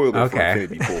not a spoiler for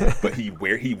Infinity Pool, but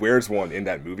he wears one in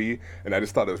that movie, and I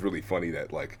just thought it was really funny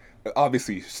that like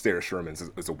obviously Sarah Sherman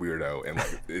is a weirdo and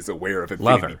like is aware of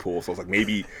Infinity Pool, so it's like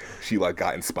maybe she like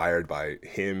got inspired by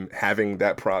him having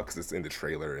that prop because it's in the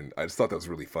trailer, and I just thought that was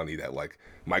really funny that like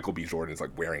Michael B. Jordan's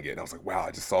like wearing it, and I was like, wow,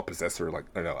 I just saw Possessor, like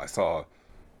I don't know, I saw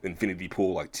Infinity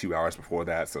Pool like 2 hours before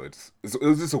that, so it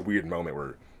was just a weird moment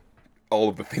where all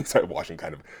of the things I was watching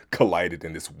kind of collided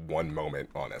in this one moment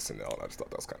on SNL, and I just thought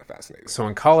that was kind of fascinating. So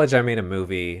in college, I made a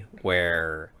movie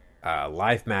where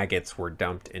live maggots were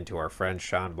dumped into our friend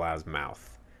Sean Blau's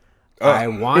mouth. I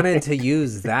wanted to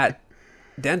use that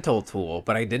dental tool,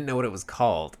 but I didn't know what it was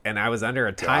called, and I was under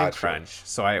a time crunch,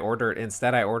 so I ordered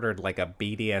like a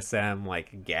BDSM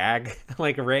like gag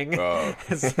like ring to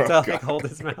like hold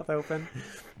his mouth open.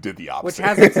 Did the opposite, which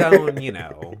has its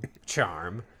own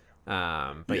charm.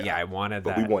 But I wanted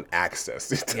that. But we want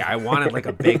access. I wanted like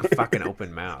a big fucking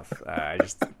open mouth. I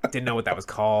just didn't know what that was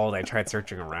called. I tried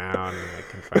searching around and I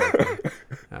couldn't find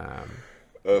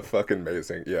anything. Fucking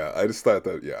amazing. Yeah, I just thought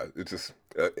that. Yeah, it's just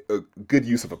a good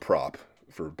use of a prop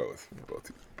for both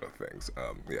things.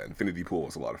 Infinity Pool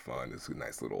was a lot of fun. It's a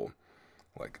nice little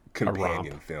like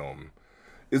companion film.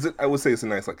 is it? I would say it's a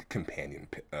nice like companion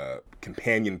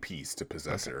piece to Okay.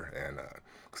 Possessor, and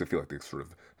because I feel like they sort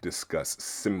of discuss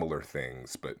similar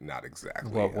things, but not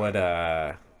exactly.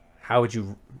 How would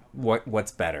you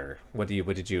what's better? What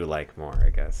did you like more, I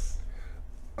guess?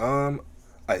 Um,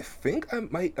 I think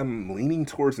I'm leaning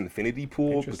towards Infinity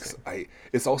Pool because Interesting.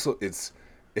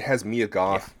 it has Mia Yeah.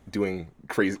 Goth doing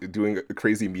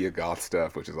crazy Mia Goth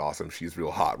stuff, which is awesome. She's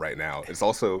real hot right now.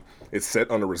 It's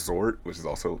set on a resort, which is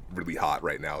also really hot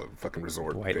right now. Fucking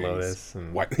resort White things. Lotus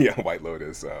and White yeah, White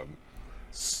Lotus,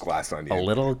 Glass a Onion.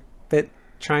 little bit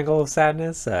Triangle of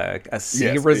Sadness, a sea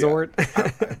Yes, yeah. resort.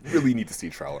 I really need to see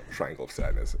Triangle of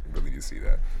Sadness. I really need to see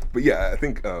that. But yeah, I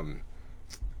think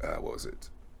what was it?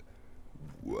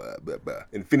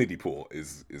 Infinity Pool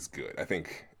is good. I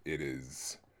think it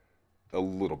is a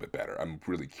little bit better. I'm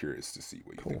really curious to see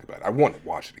what you think Cool. about it. I want to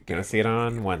watch it Gonna again see it on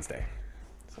immediately. Wednesday.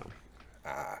 So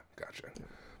Gotcha.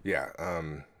 Yeah,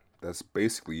 that's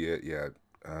basically it. Yeah,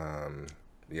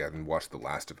 yeah. Then watched The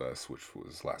Last of Us, which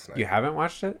was last you night. haven't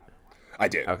watched it? I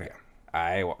did. Okay. Yeah.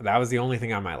 I that was the only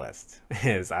thing on my list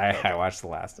is I Okay. watched The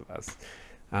Last of Us.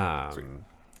 Sweet.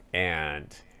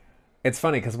 And it's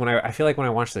funny because I feel like when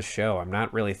I watch the show, I'm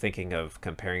not really thinking of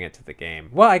comparing it to the game.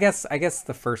 Well, I guess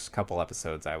the first couple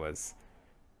episodes I was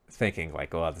thinking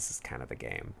like, oh, this is kind of the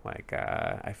game. Like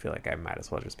I feel like I might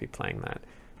as well just be playing that.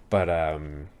 But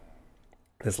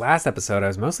this last episode, I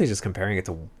was mostly just comparing it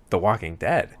to The Walking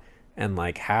Dead and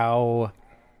like how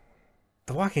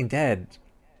The Walking Dead,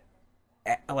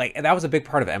 like that was a big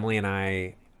part of Emily and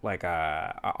I, like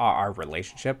our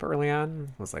relationship early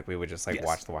on was like we would just like Yes.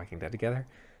 watch The Walking Dead together.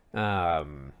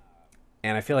 Um,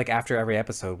 and I feel like after every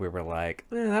episode, we were like,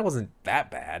 that wasn't that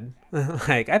bad.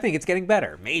 Like, I think it's getting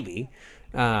better, maybe.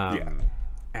 Yeah. Um,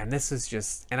 and this is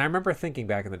just, and I remember thinking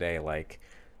back in the day, like,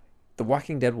 The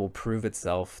Walking Dead will prove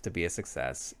itself to be a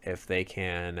success if they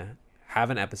can have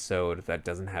an episode that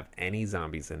doesn't have any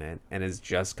zombies in it and is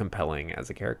just compelling as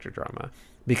a character drama.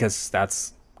 Because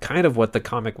that's kind of what the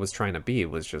comic was trying to be,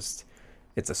 was just,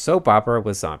 it's a soap opera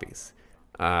with zombies.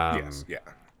 Yes. Um, Yeah.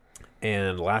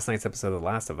 and last night's episode of The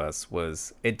Last of Us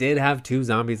was, it did have two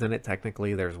zombies in it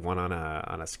technically. There's one on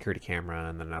a security camera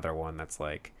and another one that's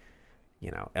like,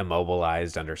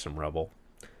 immobilized under some rubble.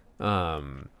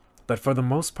 Um but for the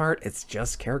most part it's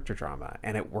just character drama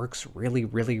and it works really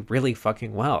really really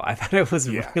fucking well. I thought it was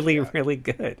Yeah. really Yeah. really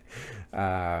good.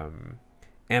 Um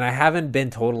and I haven't been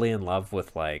totally in love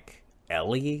with like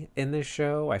Ellie in this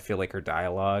show. I feel like her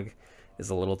dialogue is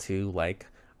a little too like,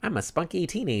 I'm a spunky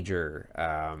teenager,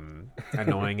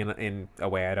 annoying in a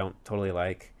way I don't totally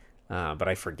like. But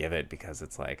I forgive it because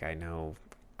it's like I know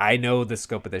the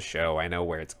scope of this show. I know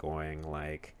where it's going.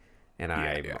 Like, and Yeah.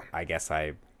 I Yeah. I guess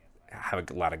I have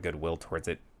a lot of goodwill towards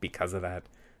it because of that.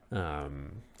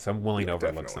 So I'm willing Yeah. to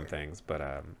overlook some Definitely. things. But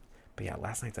yeah,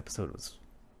 last night's episode was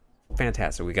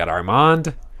fantastic. We got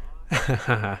Armand,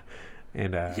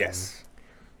 and Yes.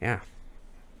 yeah,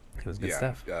 it was good Yeah,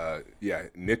 stuff. yeah.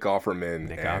 Nick Offerman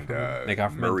Nick and Offerman, Nick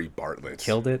Offerman Murray Bartlett.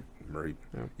 killed it. Murray,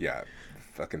 Yeah. yeah,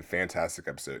 fucking fantastic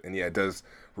episode. And yeah, it does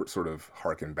sort of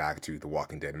harken back to The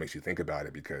Walking Dead. It makes you think about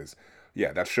it because,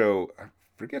 yeah, that show. I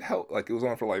forget how like it was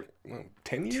on for like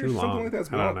 10 years Too or something like long. that. It's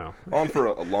I been don't know. on for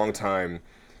a long time.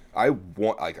 I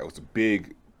was a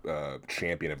big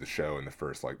champion of the show in the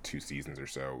first like 2 seasons or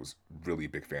so. I was really a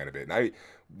big fan of it, and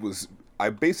was I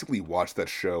basically watched that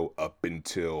show up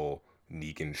until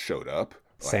Negan showed up.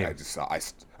 Like Same.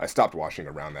 I stopped watching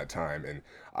around that time, and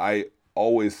I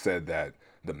always said that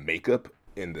the makeup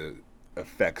and the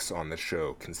effects on the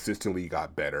show consistently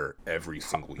got better every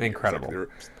single year. It's like Incredible.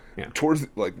 Yeah. towards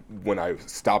like when I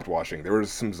stopped watching, there were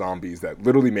some zombies that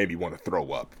literally made me want to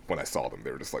throw up when I saw them.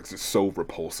 They were just so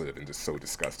repulsive and just so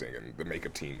disgusting, and the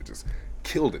makeup team just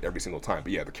killed it every single time.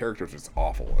 But yeah, the characters were just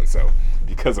awful, and so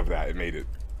because of that, it made it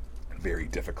very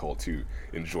difficult to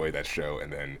enjoy that show.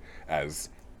 And then as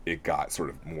it got sort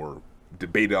of more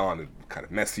debated on and kind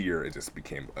of messier, it just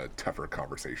became a tougher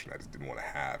conversation I just didn't want to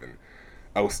have. And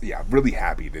I was really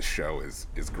happy this show is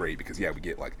great because yeah, we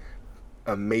get like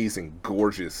amazing,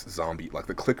 gorgeous zombie. Like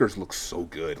the clickers look so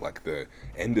good. Like the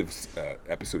end of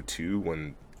episode 2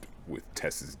 when with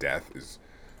Tess's death is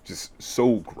just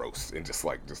so gross, and just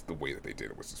the way that they did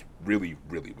it was just really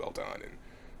really well done. And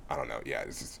I don't know, yeah,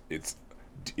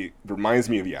 it reminds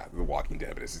me of The Walking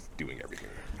Dead, but it's just doing everything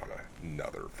on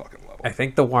another fucking level. I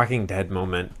think the Walking Dead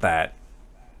moment that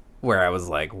where I was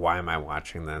like, why am I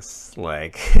watching this?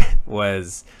 Like,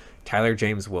 was Tyler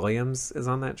James Williams is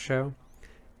on that show.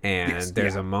 And Yes,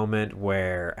 there's yeah, a moment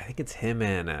where I think it's him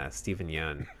and Stephen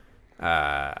Yun.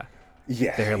 Uh,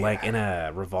 Yeah, they're like yeah. in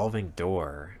a revolving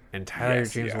door, and Tyler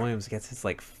Yes, James yeah. Williams gets his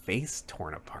like face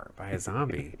torn apart by a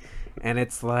zombie, and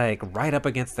it's like right up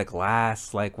against the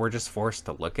glass. Like we're just forced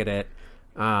to look at it.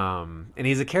 And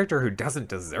he's a character who doesn't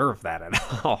deserve that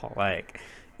at all. Like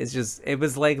it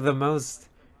was like the most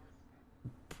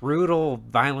brutal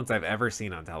violence I've ever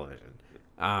seen on television.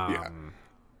 Yeah. Um,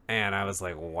 and I was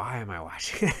like, why am I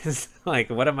watching this? Like,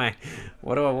 what am I,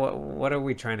 what are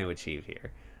we trying to achieve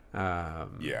here?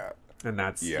 Um, Yeah. and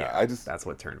Yeah. I just that's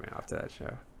what turned me off to that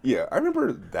show. yeah, I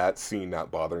remember that scene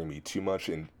not bothering me too much,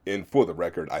 and for the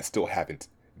record, I still haven't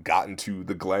gotten to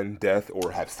the Glenn death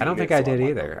or have I seen don't think it, I so I did might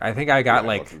either. know. I think I got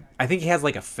Yeah, I know. like, I think he has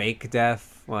like a fake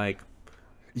death, like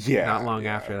not Yeah, long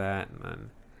yeah, after that, and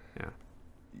then yeah,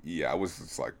 yeah. I was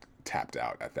just like tapped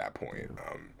out at that point.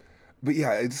 But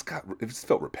yeah, it just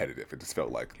felt repetitive. It just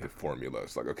felt like yeah. the formula.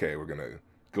 It's like, okay, we're gonna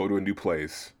go to a new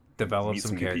place, Develop meet some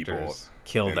some new people, characters,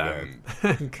 kill and them,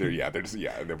 then they're just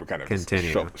and then we're kind of just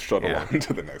continue. shuttle Yeah. on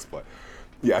to the next play.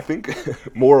 Yeah, I think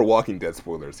more Walking Dead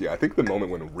spoilers. Yeah, I think the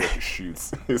moment when Rick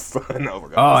shoots his son, I was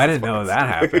like, Oh, oh, I this is didn't know fucking that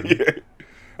happened. stupid. Yeah.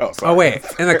 Oh, Oh sorry. wait,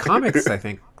 in the comics, I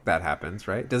think that happens,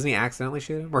 right? Doesn't he accidentally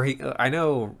shoot him? Or I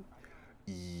know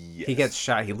he gets Yes.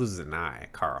 shot. He loses an eye.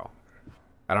 Carl.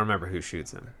 I don't remember who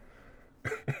shoots him.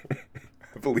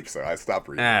 I believe so. I stopped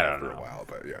reading I don't after a know. while,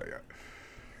 but yeah, yeah.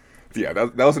 Yeah,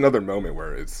 that was another moment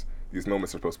where it's these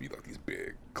moments are supposed to be like these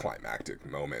big climactic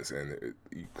moments, and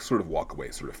you sort of walk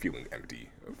away sort of feeling empty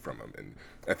from them. And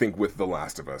I think with The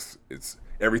Last of Us, it's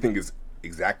everything is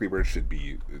exactly where it should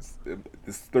be.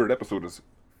 This third episode is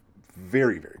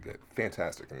very, very good,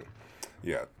 fantastic, and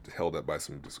yeah, held up by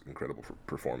some just incredible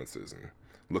performances. And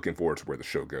looking forward to where the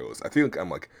show goes. I feel like I'm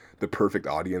like the perfect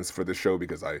audience for this show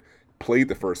because I played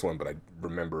the first one, but I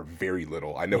remember very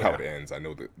little. I know how Yeah. it ends. I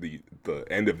know the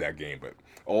end of that game, but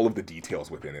all of the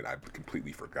details within it I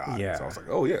completely forgot. So I Yeah. was like,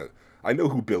 oh yeah, I know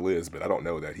who Bill is, but I don't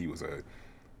know that he was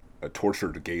a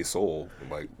tortured gay soul,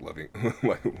 like loving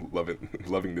like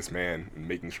loving this man and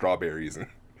making strawberries and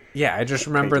Yeah, I just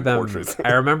remember painting them. portraits.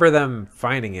 I remember them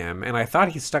finding him, and I thought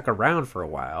he stuck around for a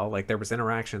while. Like there was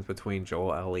interactions between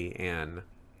Joel, Ellie, and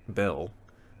Bill.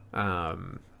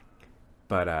 Um,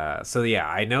 but so yeah,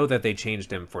 I know that they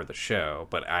changed him for the show,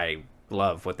 but I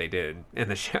love what they did in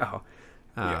the show.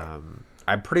 Yeah.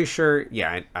 I'm pretty sure.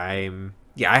 Yeah, I'm.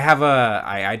 Yeah, I have a.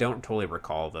 I don't totally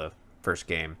recall the first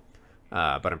game,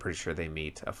 but I'm pretty sure they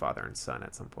meet a father and son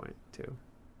at some point too.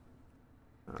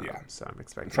 Yeah. So I'm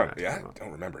expecting Trying, that to yeah, come up. I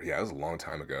don't remember. Yeah, it was a long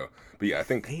time ago. But yeah, I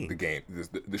think the Think. game,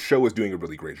 the show is doing a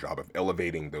really great job of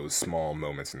elevating those small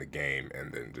moments in the game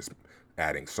and then just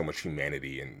adding so much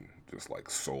humanity and just like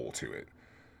soul to it.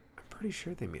 I'm pretty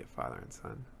sure they meet a father and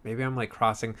son. Maybe I'm like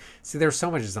crossing. See, there's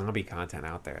so much zombie content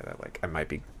out there that like I might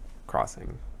be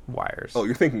crossing Oh, wires.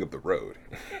 you're thinking of the road.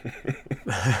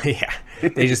 Yeah,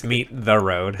 they just meet the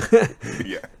road.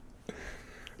 Yeah,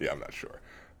 yeah, I'm not sure.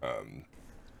 Um,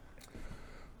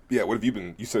 yeah, what have you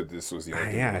been? You said this was the only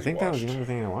thing you Yeah, I really think that was the watched. only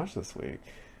thing I watched this week.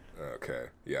 Okay,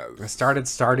 yeah, I started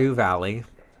Stardew Valley.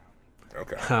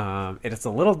 okay, It's a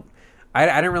little. I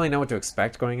didn't really know what to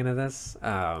expect going into this.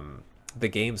 The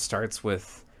game starts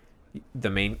with the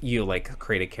main. You like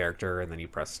create a character and then you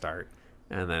press start,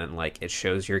 and then like it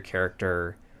shows your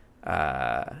character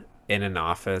uh, in an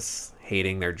office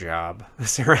hating their job,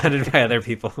 surrounded by other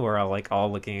people who are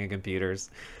all looking at computers,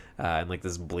 in like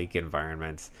this bleak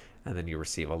environment. And then you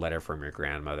receive a letter from your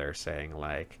grandmother saying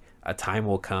like a time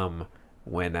will come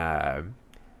when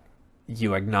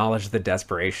you acknowledge the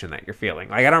desperation that you're feeling.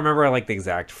 Like I don't remember like the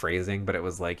exact phrasing, but it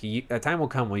was like a time will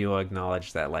come when you'll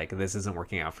acknowledge that like this isn't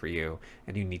working out for you,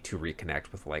 and you need to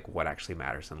reconnect with like what actually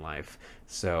matters in life.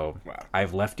 So wow,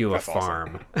 I've left you a that's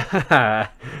awesome. farm.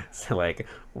 So like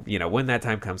when that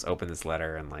time comes, open this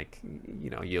letter, and like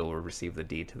you'll receive the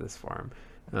deed to this farm.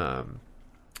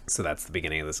 So that's the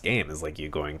beginning of this game, is like you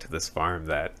going to this farm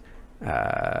that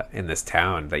in this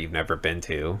town that you've never been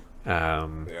to,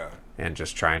 Yeah, and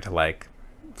just trying to like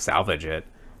salvage it,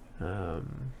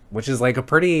 which is like a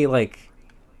pretty like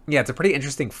yeah, it's a pretty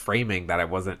interesting framing that I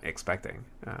wasn't expecting.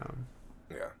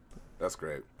 yeah, that's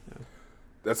great.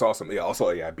 That's awesome. Yeah. Also,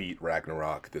 yeah, I beat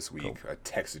Ragnarok this week. Cool. I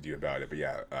texted you about it, but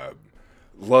yeah,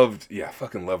 loved. Yeah,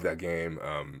 fucking loved that game.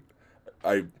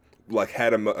 I like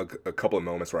had a couple of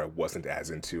moments where I wasn't as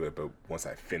into it, but once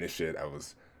I finished it, I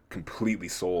was completely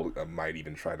sold. I might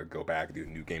even try to go back and do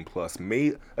New Game Plus.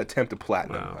 May attempt a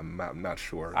platinum. Wow. I'm not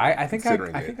sure. I think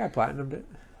Considering I it. think I platinumed it.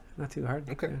 Not too hard.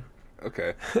 Okay. Yeah.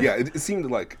 Okay. Yeah, it seemed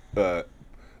like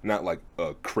not like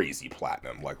a crazy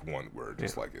platinum, like one where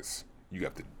just like it's you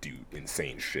have to do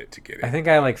insane shit to get I it. think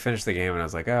I like finished the game and I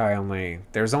was like,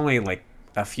 there's only like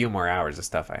a few more hours of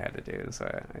stuff I had to do, so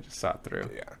I just saw it through.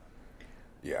 Yeah.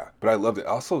 Yeah, but I loved it. I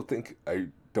also think I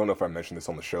don't know if I mentioned this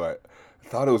on the show. I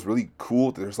thought it was really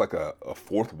cool. There's like a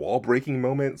fourth wall breaking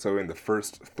moment. So in the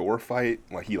first Thor fight,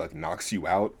 like he like knocks you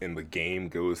out, and the game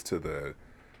goes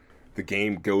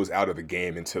out of the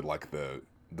game into like the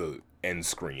end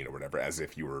screen or whatever, as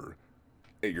if your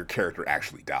character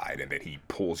actually died, and then he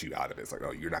pulls you out of it. It's like,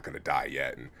 oh, you're not gonna die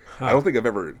yet. And I don't think I've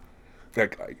ever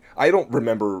like I don't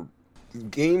remember.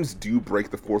 Games do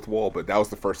break the fourth wall, but that was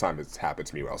the first time it's happened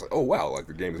to me where I was like, oh wow, like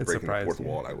the game is breaking the fourth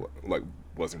wall, and I like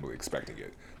wasn't really expecting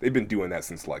it. They've been doing that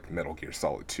since like Metal Gear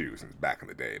Solid 2 since back in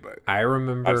the day, but I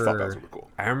just thought that was really cool.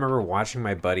 I remember watching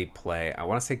my buddy play, I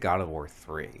want to say God of War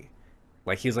 3.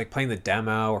 Like he was like playing the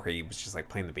demo, or he was just like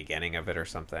playing the beginning of it or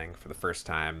something for the first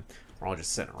time. We're all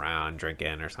just sitting around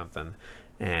drinking or something,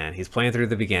 and he's playing through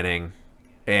the beginning,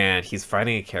 and he's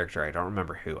fighting a character, I don't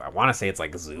remember who. I want to say it's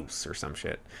like Zeus or some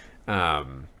shit.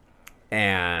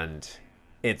 And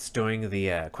it's doing the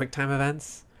QuickTime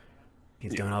events.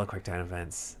 He's doing all the QuickTime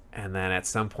events, and then at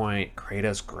some point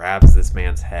Kratos grabs this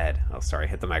man's head. Oh, sorry,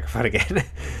 hit the microphone again.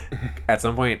 At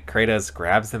some point Kratos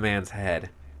grabs the man's head,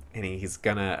 and he's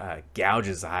gonna gouge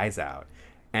his eyes out.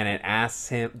 And it asks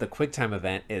him, the QuickTime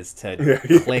event is to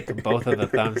click both of the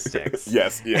thumbsticks.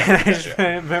 Yes, yeah. And I just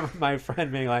remember my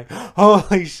friend being like,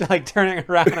 holy shit, like turning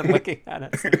around and looking at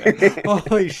us. Like,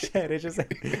 holy shit, it just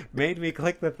like, made me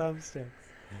click the thumbsticks.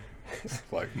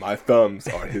 Like, my thumbs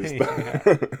are his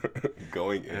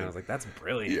going in. And I was like, that's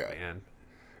brilliant, man.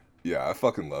 Yeah, I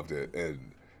fucking loved it.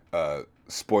 And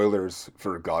spoilers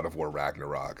for God of War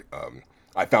Ragnarok.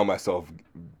 I found myself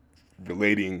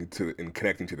relating to and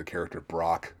connecting to the character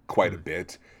Brock quite a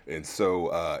bit. And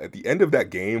so at the end of that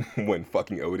game, when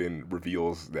fucking Odin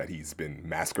reveals that he's been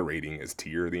masquerading as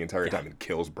Tyr the entire time and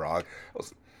kills Brock,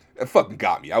 that fucking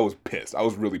got me. I was pissed. I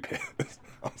was really pissed.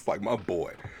 I was like, my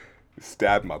boy.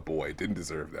 Stabbed my boy. Didn't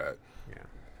deserve that. Yeah.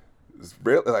 It's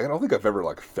rarely, like, I don't think I've ever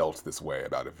like felt this way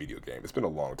about a video game. It's been a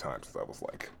long time since I was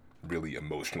like really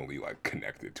emotionally like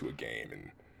connected to a game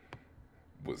and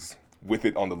was with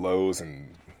it on the lows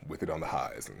and with it on the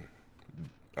highs, and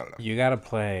I don't know. You gotta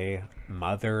play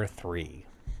Mother 3.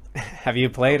 Have you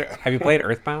played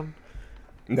Earthbound?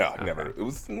 No, never. It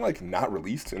was like not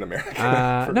released in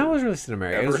America. No, it was released in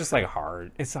America. Ever? It was just like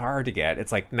hard. It's hard to get.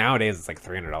 It's like nowadays it's like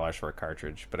 $300 for a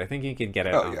cartridge, but I think you can get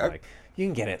it on like you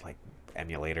can get it like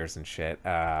emulators and shit.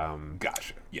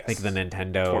 Gotcha. Yes. Like the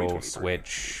Nintendo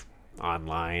Switch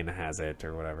online has it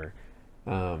or whatever.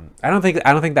 I don't think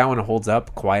that one holds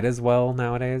up quite as well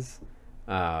nowadays.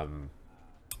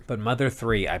 But Mother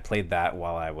 3, I played that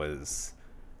while I was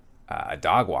a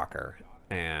dog walker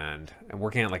and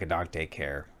working at like a dog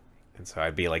daycare, and so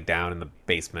I'd be like down in the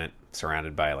basement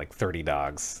surrounded by like 30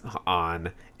 dogs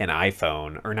on an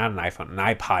iPhone, or not an iPhone, an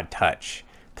iPod Touch,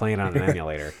 playing on an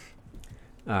emulator.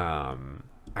 I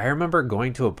remember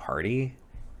going to a party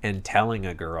and telling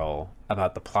a girl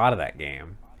about the plot of that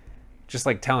game, just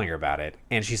like telling her about it,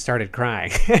 and she started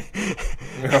crying.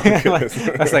 I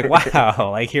was like,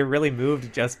 wow, like you're really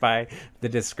moved just by the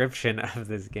description of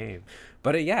this game.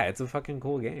 But yeah, it's a fucking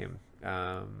cool game.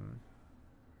 And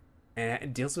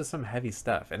it deals with some heavy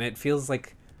stuff, and it feels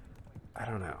like, I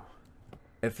don't know,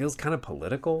 it feels kind of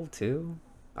political too.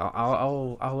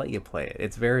 I'll let you play it.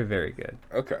 It's very, very good.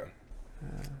 Okay.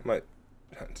 Might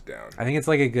hunt down. I think it's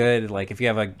like a good, like if you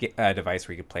have a device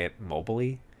where you can play it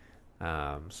mobily.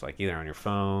 So like either on your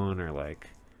phone or like,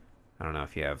 I don't know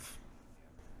if you have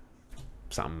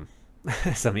something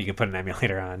you can put an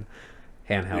emulator on,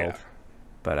 handheld. Yeah.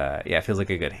 But yeah, it feels like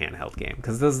a good handheld game,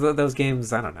 because those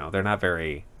games, I don't know, they're not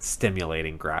very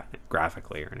stimulating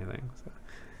graphically or anything. So.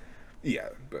 Yeah,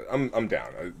 but I'm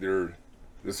down.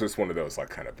 This is one of those like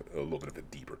kind of a little bit of a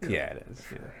deeper cut. Yeah, it is.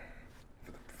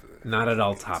 Not at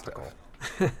all topical.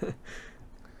 I'm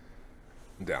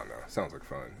down now. Sounds like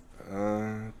fun.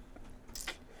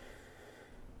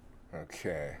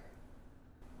 Okay.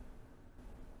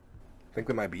 I think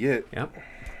that might be it. Yep.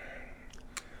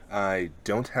 I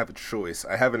don't have a choice.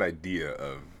 I have an idea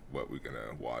of what we're going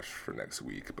to watch for next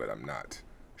week, but I'm not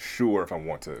sure if I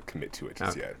want to commit to it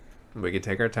just yet. We can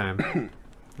take our time.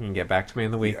 You can get back to me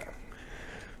in the week.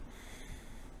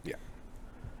 Yeah.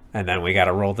 And then we got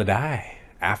to roll the die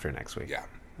after next week. Yeah.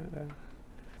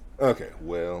 Okay,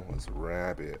 well, let's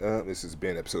wrap it up. This has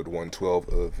been episode 112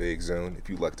 of Vague Zone. If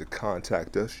you'd like to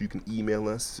contact us, you can email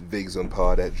us,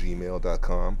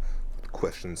 vaguezonepod@gmail.com.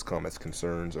 Questions, comments,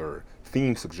 concerns, or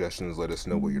theme suggestions. Let us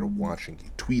know what you're watching.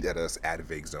 You tweet at us at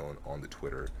VagueZone on the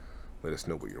Twitter. Let us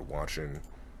know what you're watching.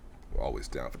 We're always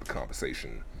down for the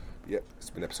conversation. Yep, it's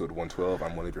been episode 112.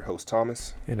 I'm one of your hosts,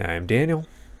 Thomas. And I'm Daniel.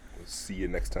 We'll see you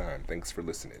next time. Thanks for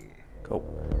listening. Cool.